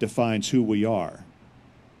defines who we are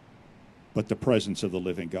but the presence of the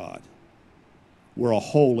living God. We're a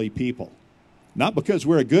holy people. Not because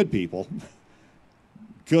we're a good people,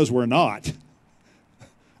 because we're not.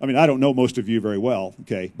 I mean, I don't know most of you very well,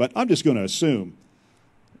 okay, but I'm just going to assume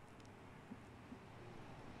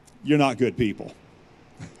you're not good people.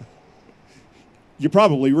 You're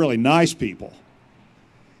probably really nice people,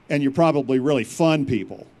 and you're probably really fun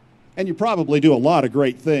people, and you probably do a lot of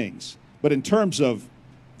great things. But in terms of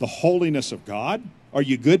the holiness of God, are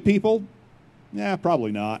you good people? Yeah,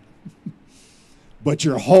 probably not. But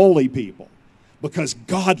you're holy people because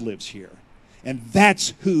God lives here, and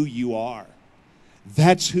that's who you are.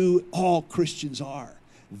 That's who all Christians are.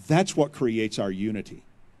 That's what creates our unity.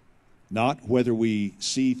 Not whether we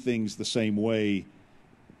see things the same way,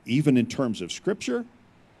 even in terms of Scripture,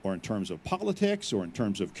 or in terms of politics, or in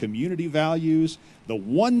terms of community values. The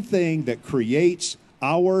one thing that creates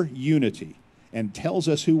our unity and tells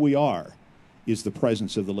us who we are is the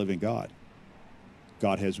presence of the living God.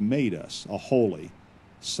 God has made us a holy,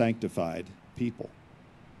 sanctified people.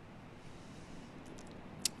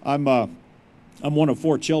 I'm one of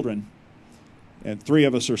 4 children, and 3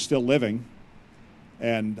 of us are still living,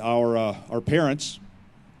 and our parents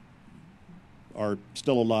are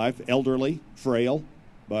still alive, elderly, frail,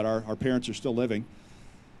 but our parents are still living.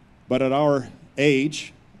 But at our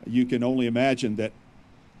age, you can only imagine that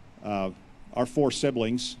our 4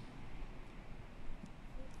 siblings,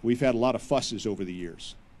 we've had a lot of fusses over the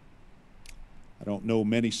years. I don't know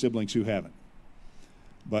many siblings who haven't.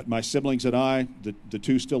 But my siblings and I, the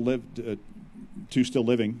 2 still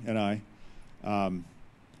living, and I,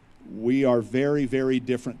 we are very, very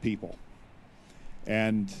different people.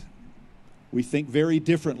 And we think very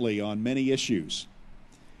differently on many issues.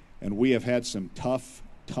 And we have had some tough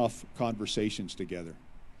conversations together.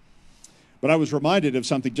 But I was reminded of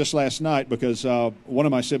something just last night because one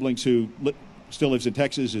of my siblings who still lives in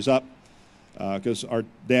Texas is up because our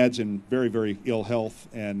dad's in very, very ill health.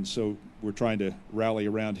 And so we're trying to rally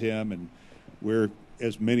around him. And we're,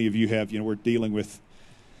 as many of you have, we're dealing with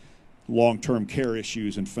long-term care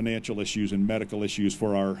issues and financial issues and medical issues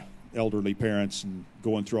for our elderly parents and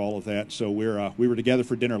going through all of that. So we were together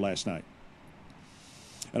for dinner last night.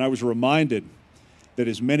 And I was reminded that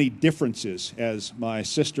as many differences as my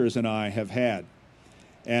sisters and I have had,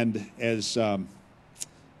 and as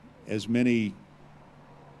many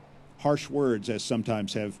harsh words as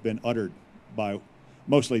sometimes have been uttered by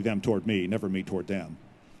mostly them toward me, never me toward them,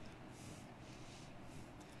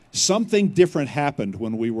 something different happened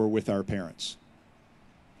when we were with our parents.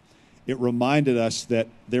 It reminded us that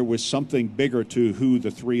there was something bigger to who the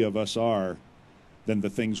 3 of us are than the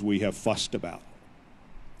things we have fussed about.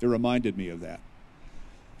 It reminded me of that.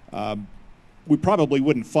 We probably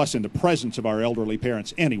wouldn't fuss in the presence of our elderly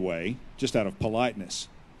parents anyway, just out of politeness.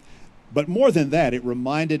 But more than that, it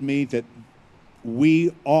reminded me that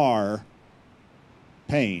we are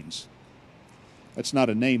Paines. That's not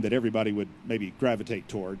a name that everybody would maybe gravitate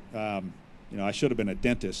toward. I should have been a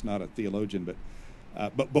dentist, not a theologian,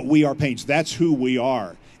 but we are Paines. That's who we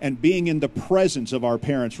are. And being in the presence of our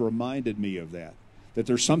parents reminded me of that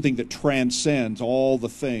there's something that transcends all the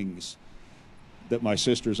things that my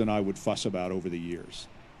sisters and I would fuss about over the years.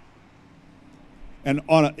 And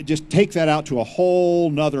just take that out to a whole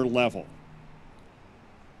nother level.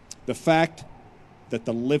 The fact that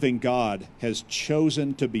the living God has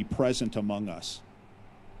chosen to be present among us.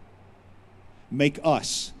 Make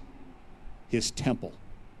us His temple.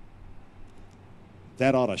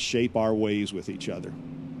 That ought to shape our ways with each other.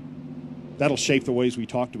 That'll shape the ways we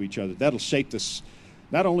talk to each other. That'll shape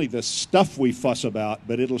not only the stuff we fuss about,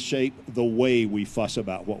 but it'll shape the way we fuss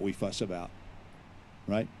about what we fuss about.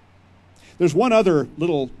 Right? There's one other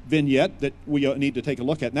little vignette that we need to take a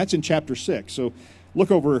look at, and that's in chapter 6. So look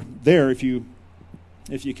over there if you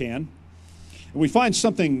can. And we find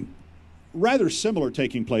something rather similar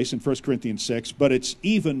taking place in 1 Corinthians 6, but it's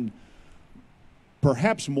even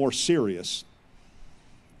perhaps more serious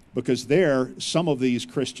because there some of these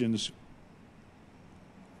Christians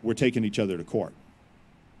were taking each other to court.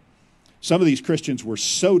 Some of these Christians were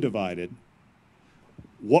so divided.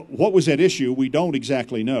 What was at issue, we don't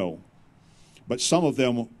exactly know. But some of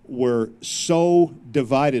them were so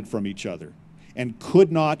divided from each other and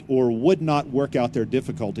could not or would not work out their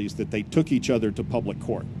difficulties that they took each other to public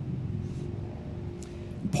court.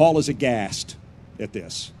 And Paul is aghast at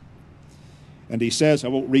this. And he says, I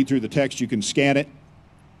won't read through the text, you can scan it.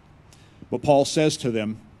 But Paul says to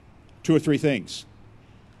them 2 or 3 things.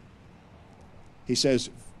 He says,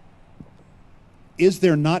 is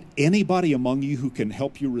there not anybody among you who can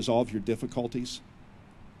help you resolve your difficulties?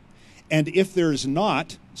 And if there's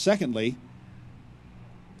not, secondly,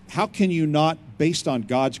 how can you not, based on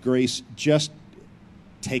God's grace, just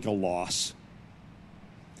take a loss?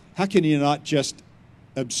 How can you not just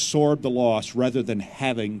absorb the loss rather than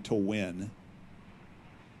having to win?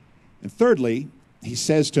 And thirdly, he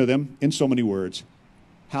says to them in so many words,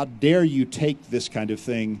 how dare you take this kind of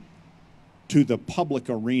thing to the public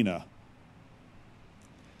arena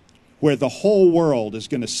where the whole world is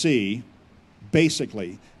going to see,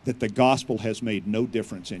 basically, that the gospel has made no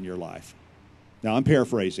difference in your life. Now, I'm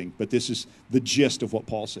paraphrasing, but this is the gist of what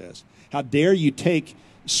Paul says. How dare you take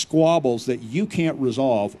squabbles that you can't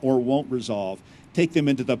resolve or won't resolve, take them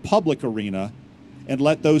into the public arena, and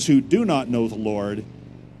let those who do not know the Lord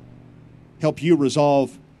help you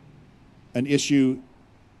resolve an issue.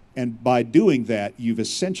 And by doing that, you've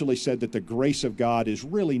essentially said that the grace of God is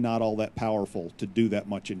really not all that powerful to do that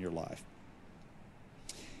much in your life.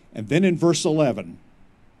 And then in verse 11,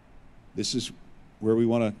 this is where we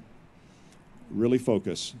want to really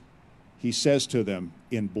focus. He says to them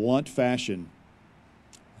in blunt fashion,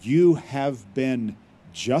 you have been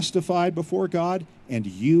justified before God and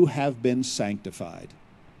you have been sanctified.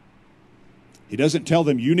 He doesn't tell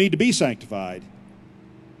them you need to be sanctified.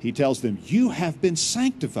 He tells them you have been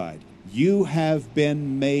sanctified. You have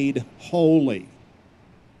been made holy.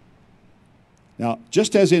 Now,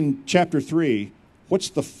 just as in chapter 3, what's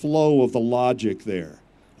the flow of the logic there?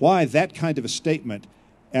 Why that kind of a statement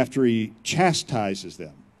after he chastises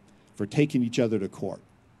them for taking each other to court,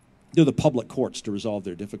 to the public courts to resolve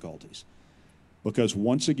their difficulties? Because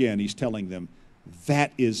once again, he's telling them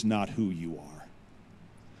that is not who you are.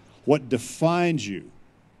 What defines you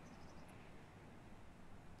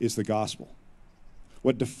is the gospel.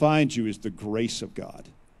 What defines you is the grace of God.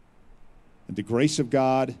 And the grace of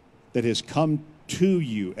God that has come to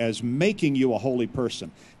you as making you a holy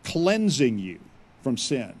person, cleansing you from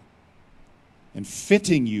sin, and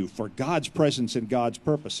fitting you for God's presence and God's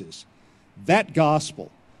purposes. That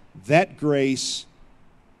gospel, that grace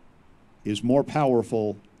is more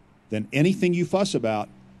powerful than anything you fuss about.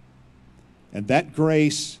 And that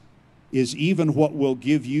grace is even what will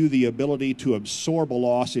give you the ability to absorb a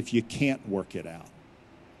loss if you can't work it out.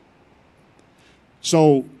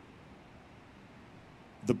 So,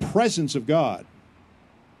 the presence of God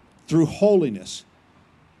through holiness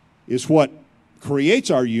is what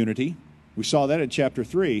creates our unity. We saw that in chapter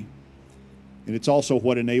 3. And it's also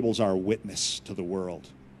what enables our witness to the world.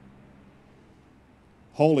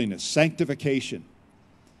 Holiness, sanctification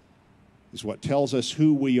is what tells us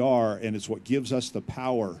who we are, and it's what gives us the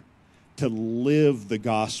power to live the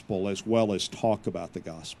gospel as well as talk about the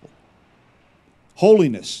gospel.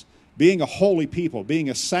 Holiness, being a holy people, being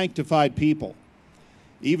a sanctified people,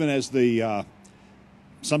 even as the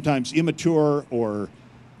sometimes immature or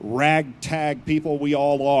ragtag people we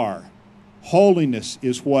all are. Holiness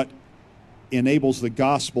is what enables the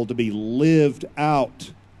gospel to be lived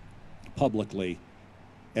out publicly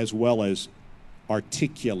as well as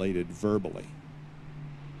articulated verbally.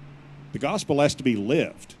 The gospel has to be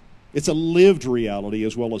lived. It's a lived reality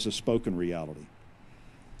as well as a spoken reality.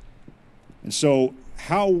 And so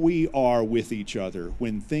how we are with each other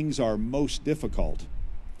when things are most difficult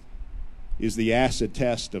is the acid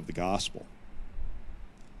test of the gospel.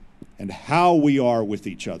 And how we are with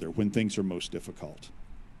each other when things are most difficult,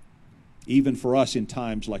 even for us in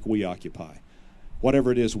times like we occupy,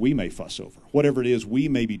 whatever it is we may fuss over, whatever it is we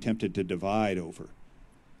may be tempted to divide over,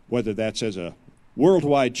 whether that's as a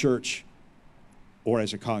worldwide church or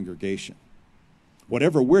as a congregation.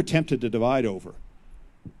 Whatever we're tempted to divide over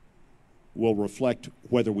will reflect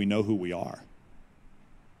whether we know who we are.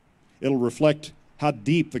 It'll reflect how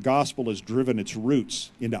deep the gospel has driven its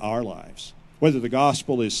roots into our lives. Whether the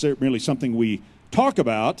gospel is merely something we talk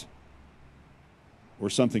about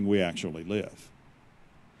or something we actually live.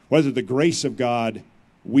 Whether the grace of God,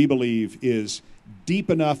 we believe, is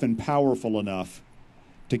deep enough and powerful enough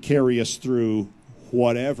to carry us through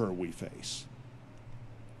whatever we face.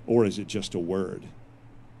 Or is it just a word?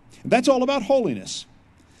 And that's all about holiness.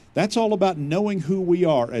 That's all about knowing who we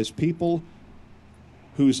are as people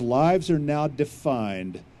whose lives are now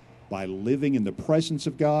defined by living in the presence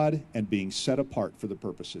of God and being set apart for the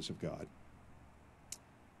purposes of God.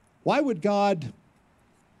 Why would God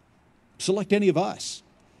select any of us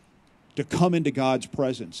to come into God's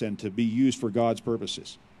presence and to be used for God's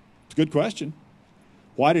purposes? It's a good question.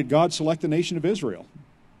 Why did God select the nation of Israel?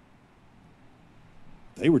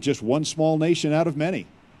 They were just one small nation out of many.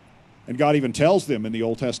 And God even tells them in the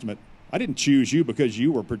Old Testament, I didn't choose you because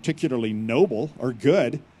you were particularly noble or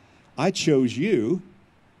good. I chose you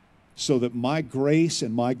so that my grace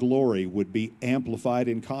and my glory would be amplified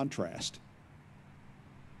in contrast.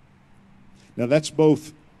 Now that's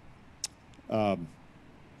both, that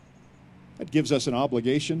gives us an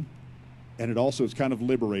obligation, and it also is kind of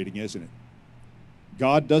liberating, isn't it?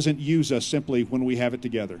 God doesn't use us simply when we have it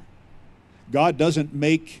together. God doesn't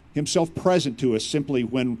make himself present to us simply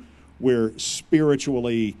when we're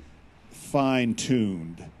spiritually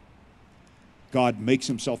fine-tuned. God makes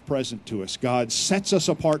himself present to us. God sets us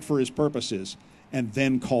apart for his purposes and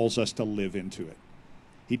then calls us to live into it.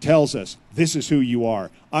 He tells us, this is who you are.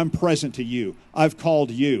 I'm present to you. I've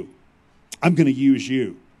called you. I'm going to use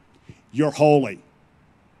you. You're holy.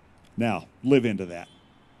 Now, live into that.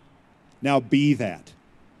 Now be that.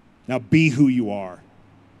 Now be who you are.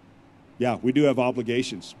 Yeah, we do have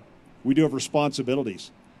obligations. We do have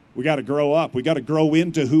responsibilities. We got to grow up. We got to grow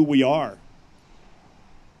into who we are.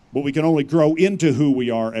 But we can only grow into who we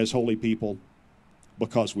are as holy people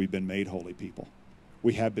because we've been made holy people.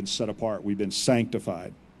 We have been set apart. We've been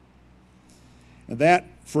sanctified. And that,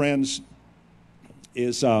 friends,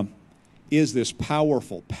 is this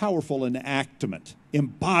powerful, powerful enactment,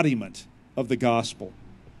 embodiment of the gospel.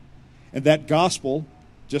 And that gospel,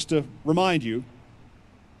 just to remind you,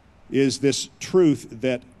 is this truth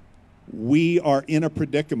that we are in a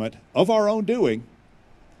predicament of our own doing,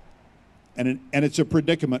 and it's a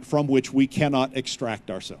predicament from which we cannot extract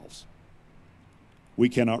ourselves. We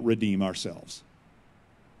cannot redeem ourselves.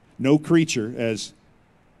 No creature, as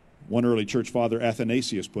one early church father,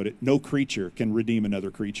 Athanasius, put it, no creature can redeem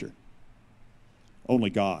another creature. Only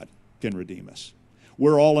God can redeem us.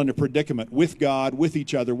 We're all in a predicament with God, with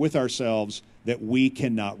each other, with ourselves that we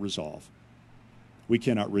cannot resolve. We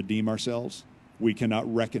cannot redeem ourselves. We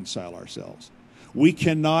cannot reconcile ourselves. We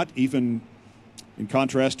cannot, even in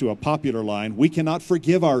contrast to a popular line, we cannot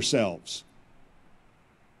forgive ourselves.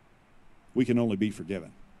 We can only be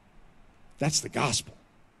forgiven. That's the gospel.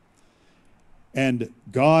 And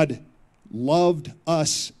God loved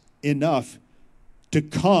us enough to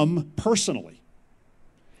come personally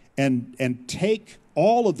and take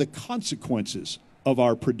all of the consequences of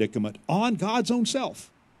our predicament on God's own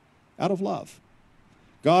self out of love.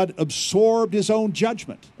 God absorbed his own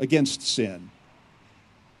judgment against sin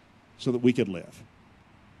so that we could live,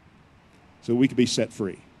 so we could be set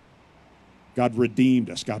free. God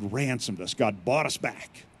redeemed us. God ransomed us. God bought us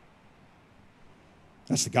back.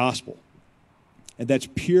 That's the gospel. And that's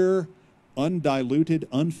pure, undiluted,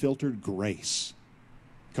 unfiltered grace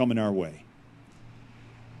coming our way.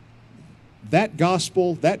 That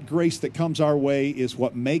gospel, that grace that comes our way is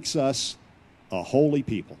what makes us a holy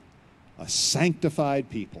people, a sanctified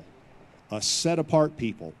people, a set-apart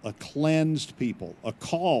people, a cleansed people, a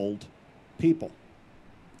called people.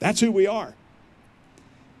 That's who we are.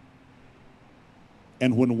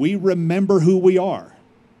 And when we remember who we are,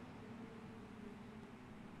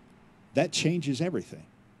 that changes everything.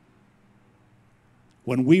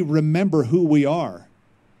 When we remember who we are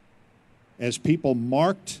as people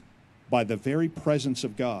marked by the very presence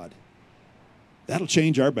of God, that'll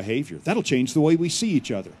change our behavior. That'll change the way we see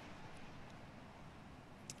each other.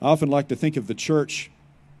 I often like to think of the church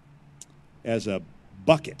as a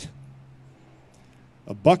bucket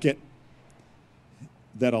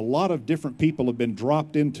that a lot of different people have been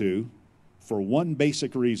dropped into for one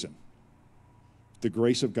basic reason: the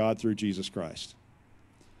grace of God through Jesus Christ.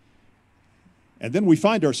 And then we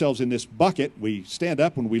find ourselves in this bucket. We stand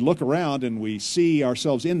up and we look around and we see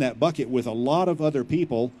ourselves in that bucket with a lot of other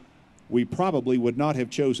people we probably would not have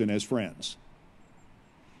chosen as friends.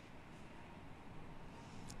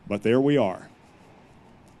 But there we are,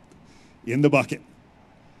 in the bucket,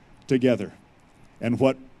 together. And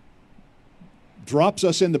what drops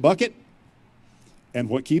us in the bucket and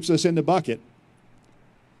what keeps us in the bucket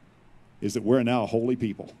is that we're now a holy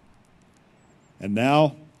people. And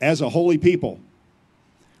now, as a holy people,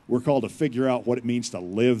 we're called to figure out what it means to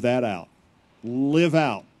live that out. Live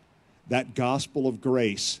out that gospel of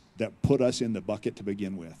grace that put us in the bucket to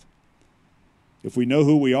begin with. If we know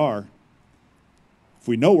who we are, if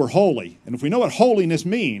we know we're holy, and if we know what holiness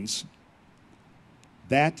means,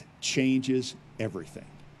 that changes everything.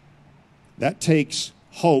 That takes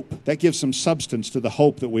hope. That gives some substance to the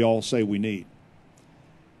hope that we all say we need.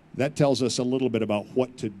 That tells us a little bit about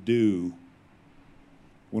what to do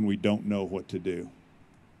when we don't know what to do.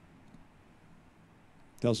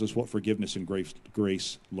 Tells us what forgiveness and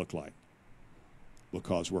grace look like,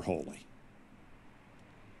 because we're holy.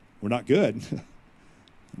 We're not good,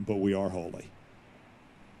 but we are holy.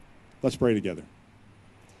 Let's pray together.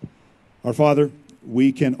 Our Father,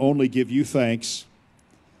 we can only give you thanks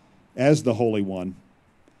as the Holy One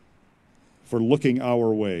for looking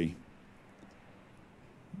our way,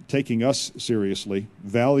 taking us seriously,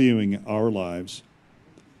 valuing our lives,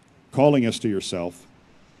 calling us to yourself,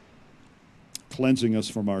 cleansing us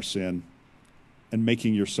from our sin, and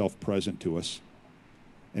making yourself present to us,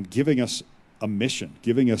 and giving us a mission,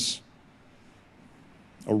 giving us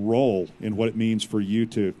a role in what it means for you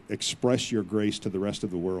to express your grace to the rest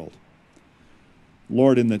of the world.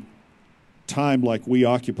 Lord, in time like we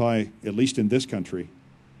occupy, at least in this country,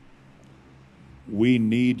 we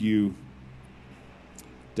need you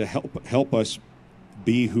to help us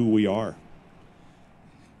be who we are.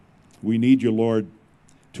 We need you, Lord,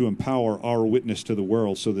 to empower our witness to the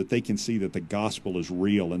world so that they can see that the gospel is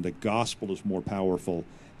real and the gospel is more powerful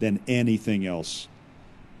than anything else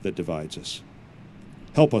that divides us.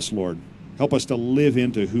 Help us, Lord. Help us to live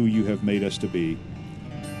into who you have made us to be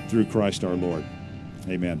through Christ our Lord.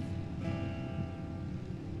 Amen.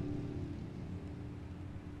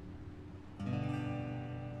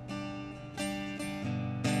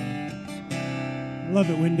 I love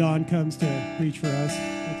it when Don comes to preach for us.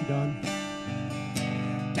 Thank you, Don.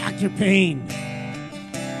 Dr. Payne.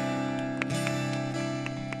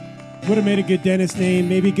 Would have made a good dentist name,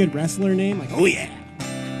 maybe a good wrestler name. Like, oh yeah,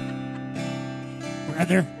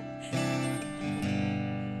 brother.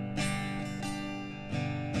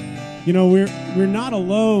 You know, we're not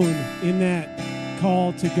alone in that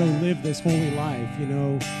call to go live this holy life. You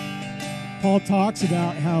know, Paul talks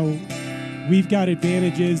about how we've got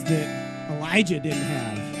advantages that Elijah didn't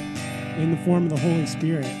have in the form of the Holy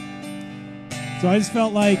Spirit. So I just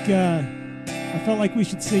felt like we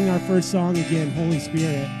should sing our first song again, Holy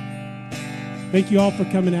Spirit. Thank you all for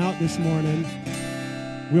coming out this morning.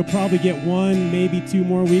 We'll probably get 1, maybe 2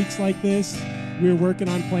 more weeks like this. We're working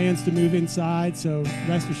on plans to move inside, so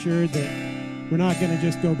rest assured that we're not going to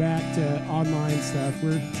just go back to online stuff.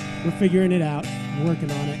 We're figuring it out. We're working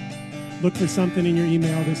on it. Look for something in your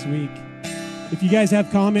email this week. If you guys have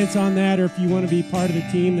comments on that, or if you want to be part of the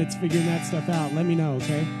team that's figuring that stuff out, let me know,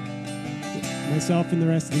 okay? Myself and the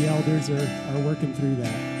rest of the elders are working through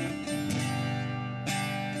that.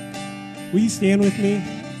 Will you stand with me?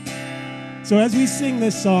 So as we sing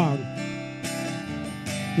this song,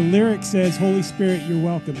 the lyric says, Holy Spirit, you're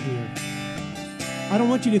welcome here. I don't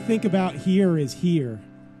want you to think about here as here.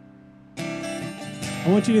 I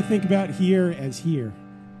want you to think about here as here.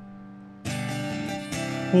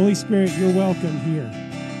 Holy Spirit, you're welcome here.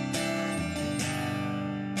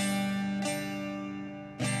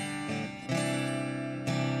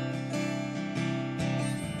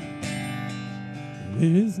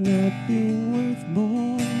 There's nothing worth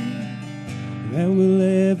more that will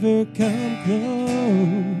ever come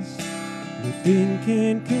close. Nothing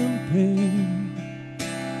can compare.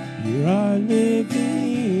 You're our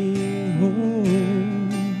living hope.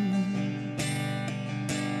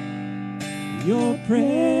 Your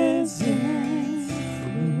presence,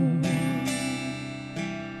 Lord.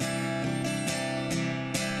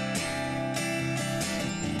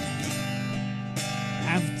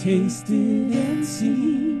 I've tasted and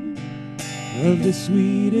seen of the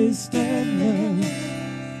sweetest of loves,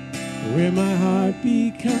 where my heart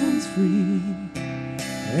becomes free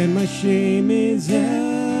and my shame is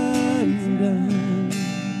undone.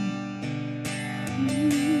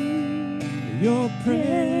 Your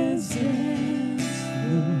presence,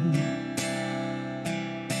 Lord.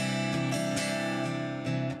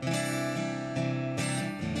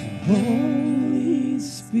 Holy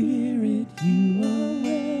Spirit, you are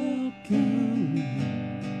welcome.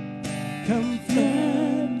 Come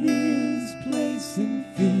flood this place and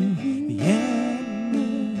fill the atmosphere.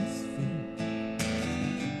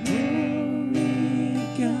 Glory,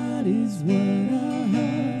 God, is what our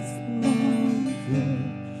hearts long for.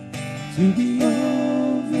 To be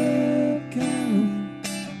overcome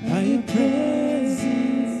by your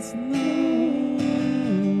presence, Lord.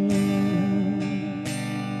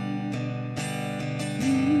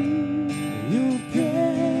 Your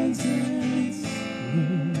presence,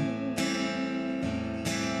 Lord.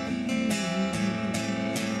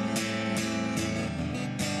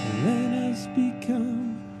 Let us become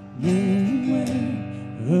more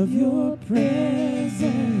aware of your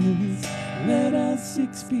presence. Let us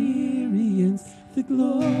experience the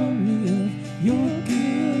glory of your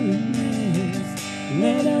goodness.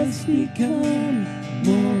 Let us become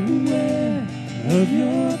more aware of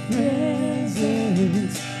your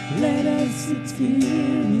presence. Let us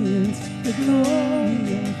experience the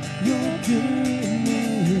glory of your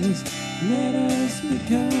goodness. Let us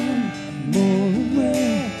become more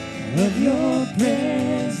aware of your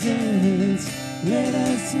presence. Let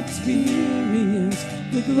us experience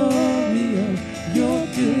the glory of your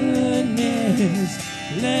goodness.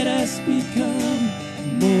 Let us become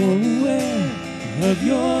more aware of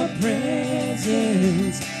your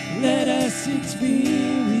presence. Let us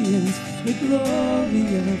experience the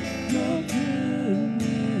glory of your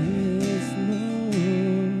goodness,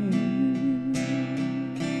 Lord.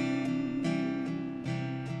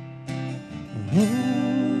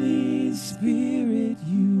 Holy Spirit,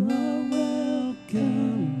 you are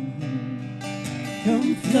welcome.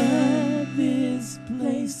 Come flood this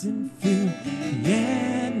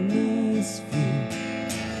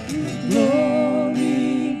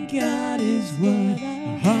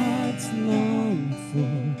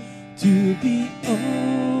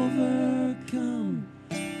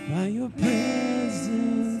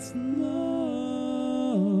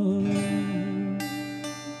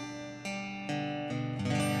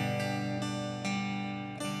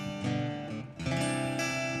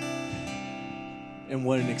And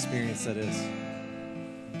what an experience that is.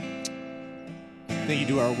 Thank you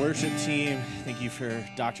to our worship team. Thank you for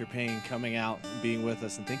Dr. Payne coming out and being with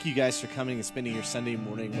us. And thank you guys for coming and spending your Sunday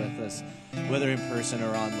morning with us, whether in person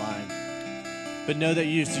or online. But know that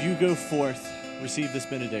as you go forth, receive this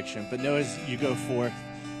benediction. But know as you go forth,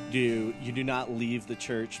 you do not leave the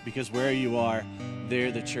church, because where you are,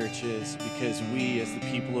 there the church is, because we as the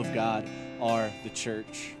people of God are the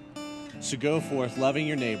church. So go forth loving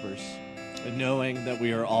your neighbors and knowing that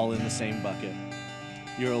we are all in the same bucket.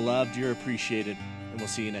 You're loved, you're appreciated, and we'll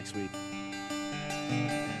see you next week.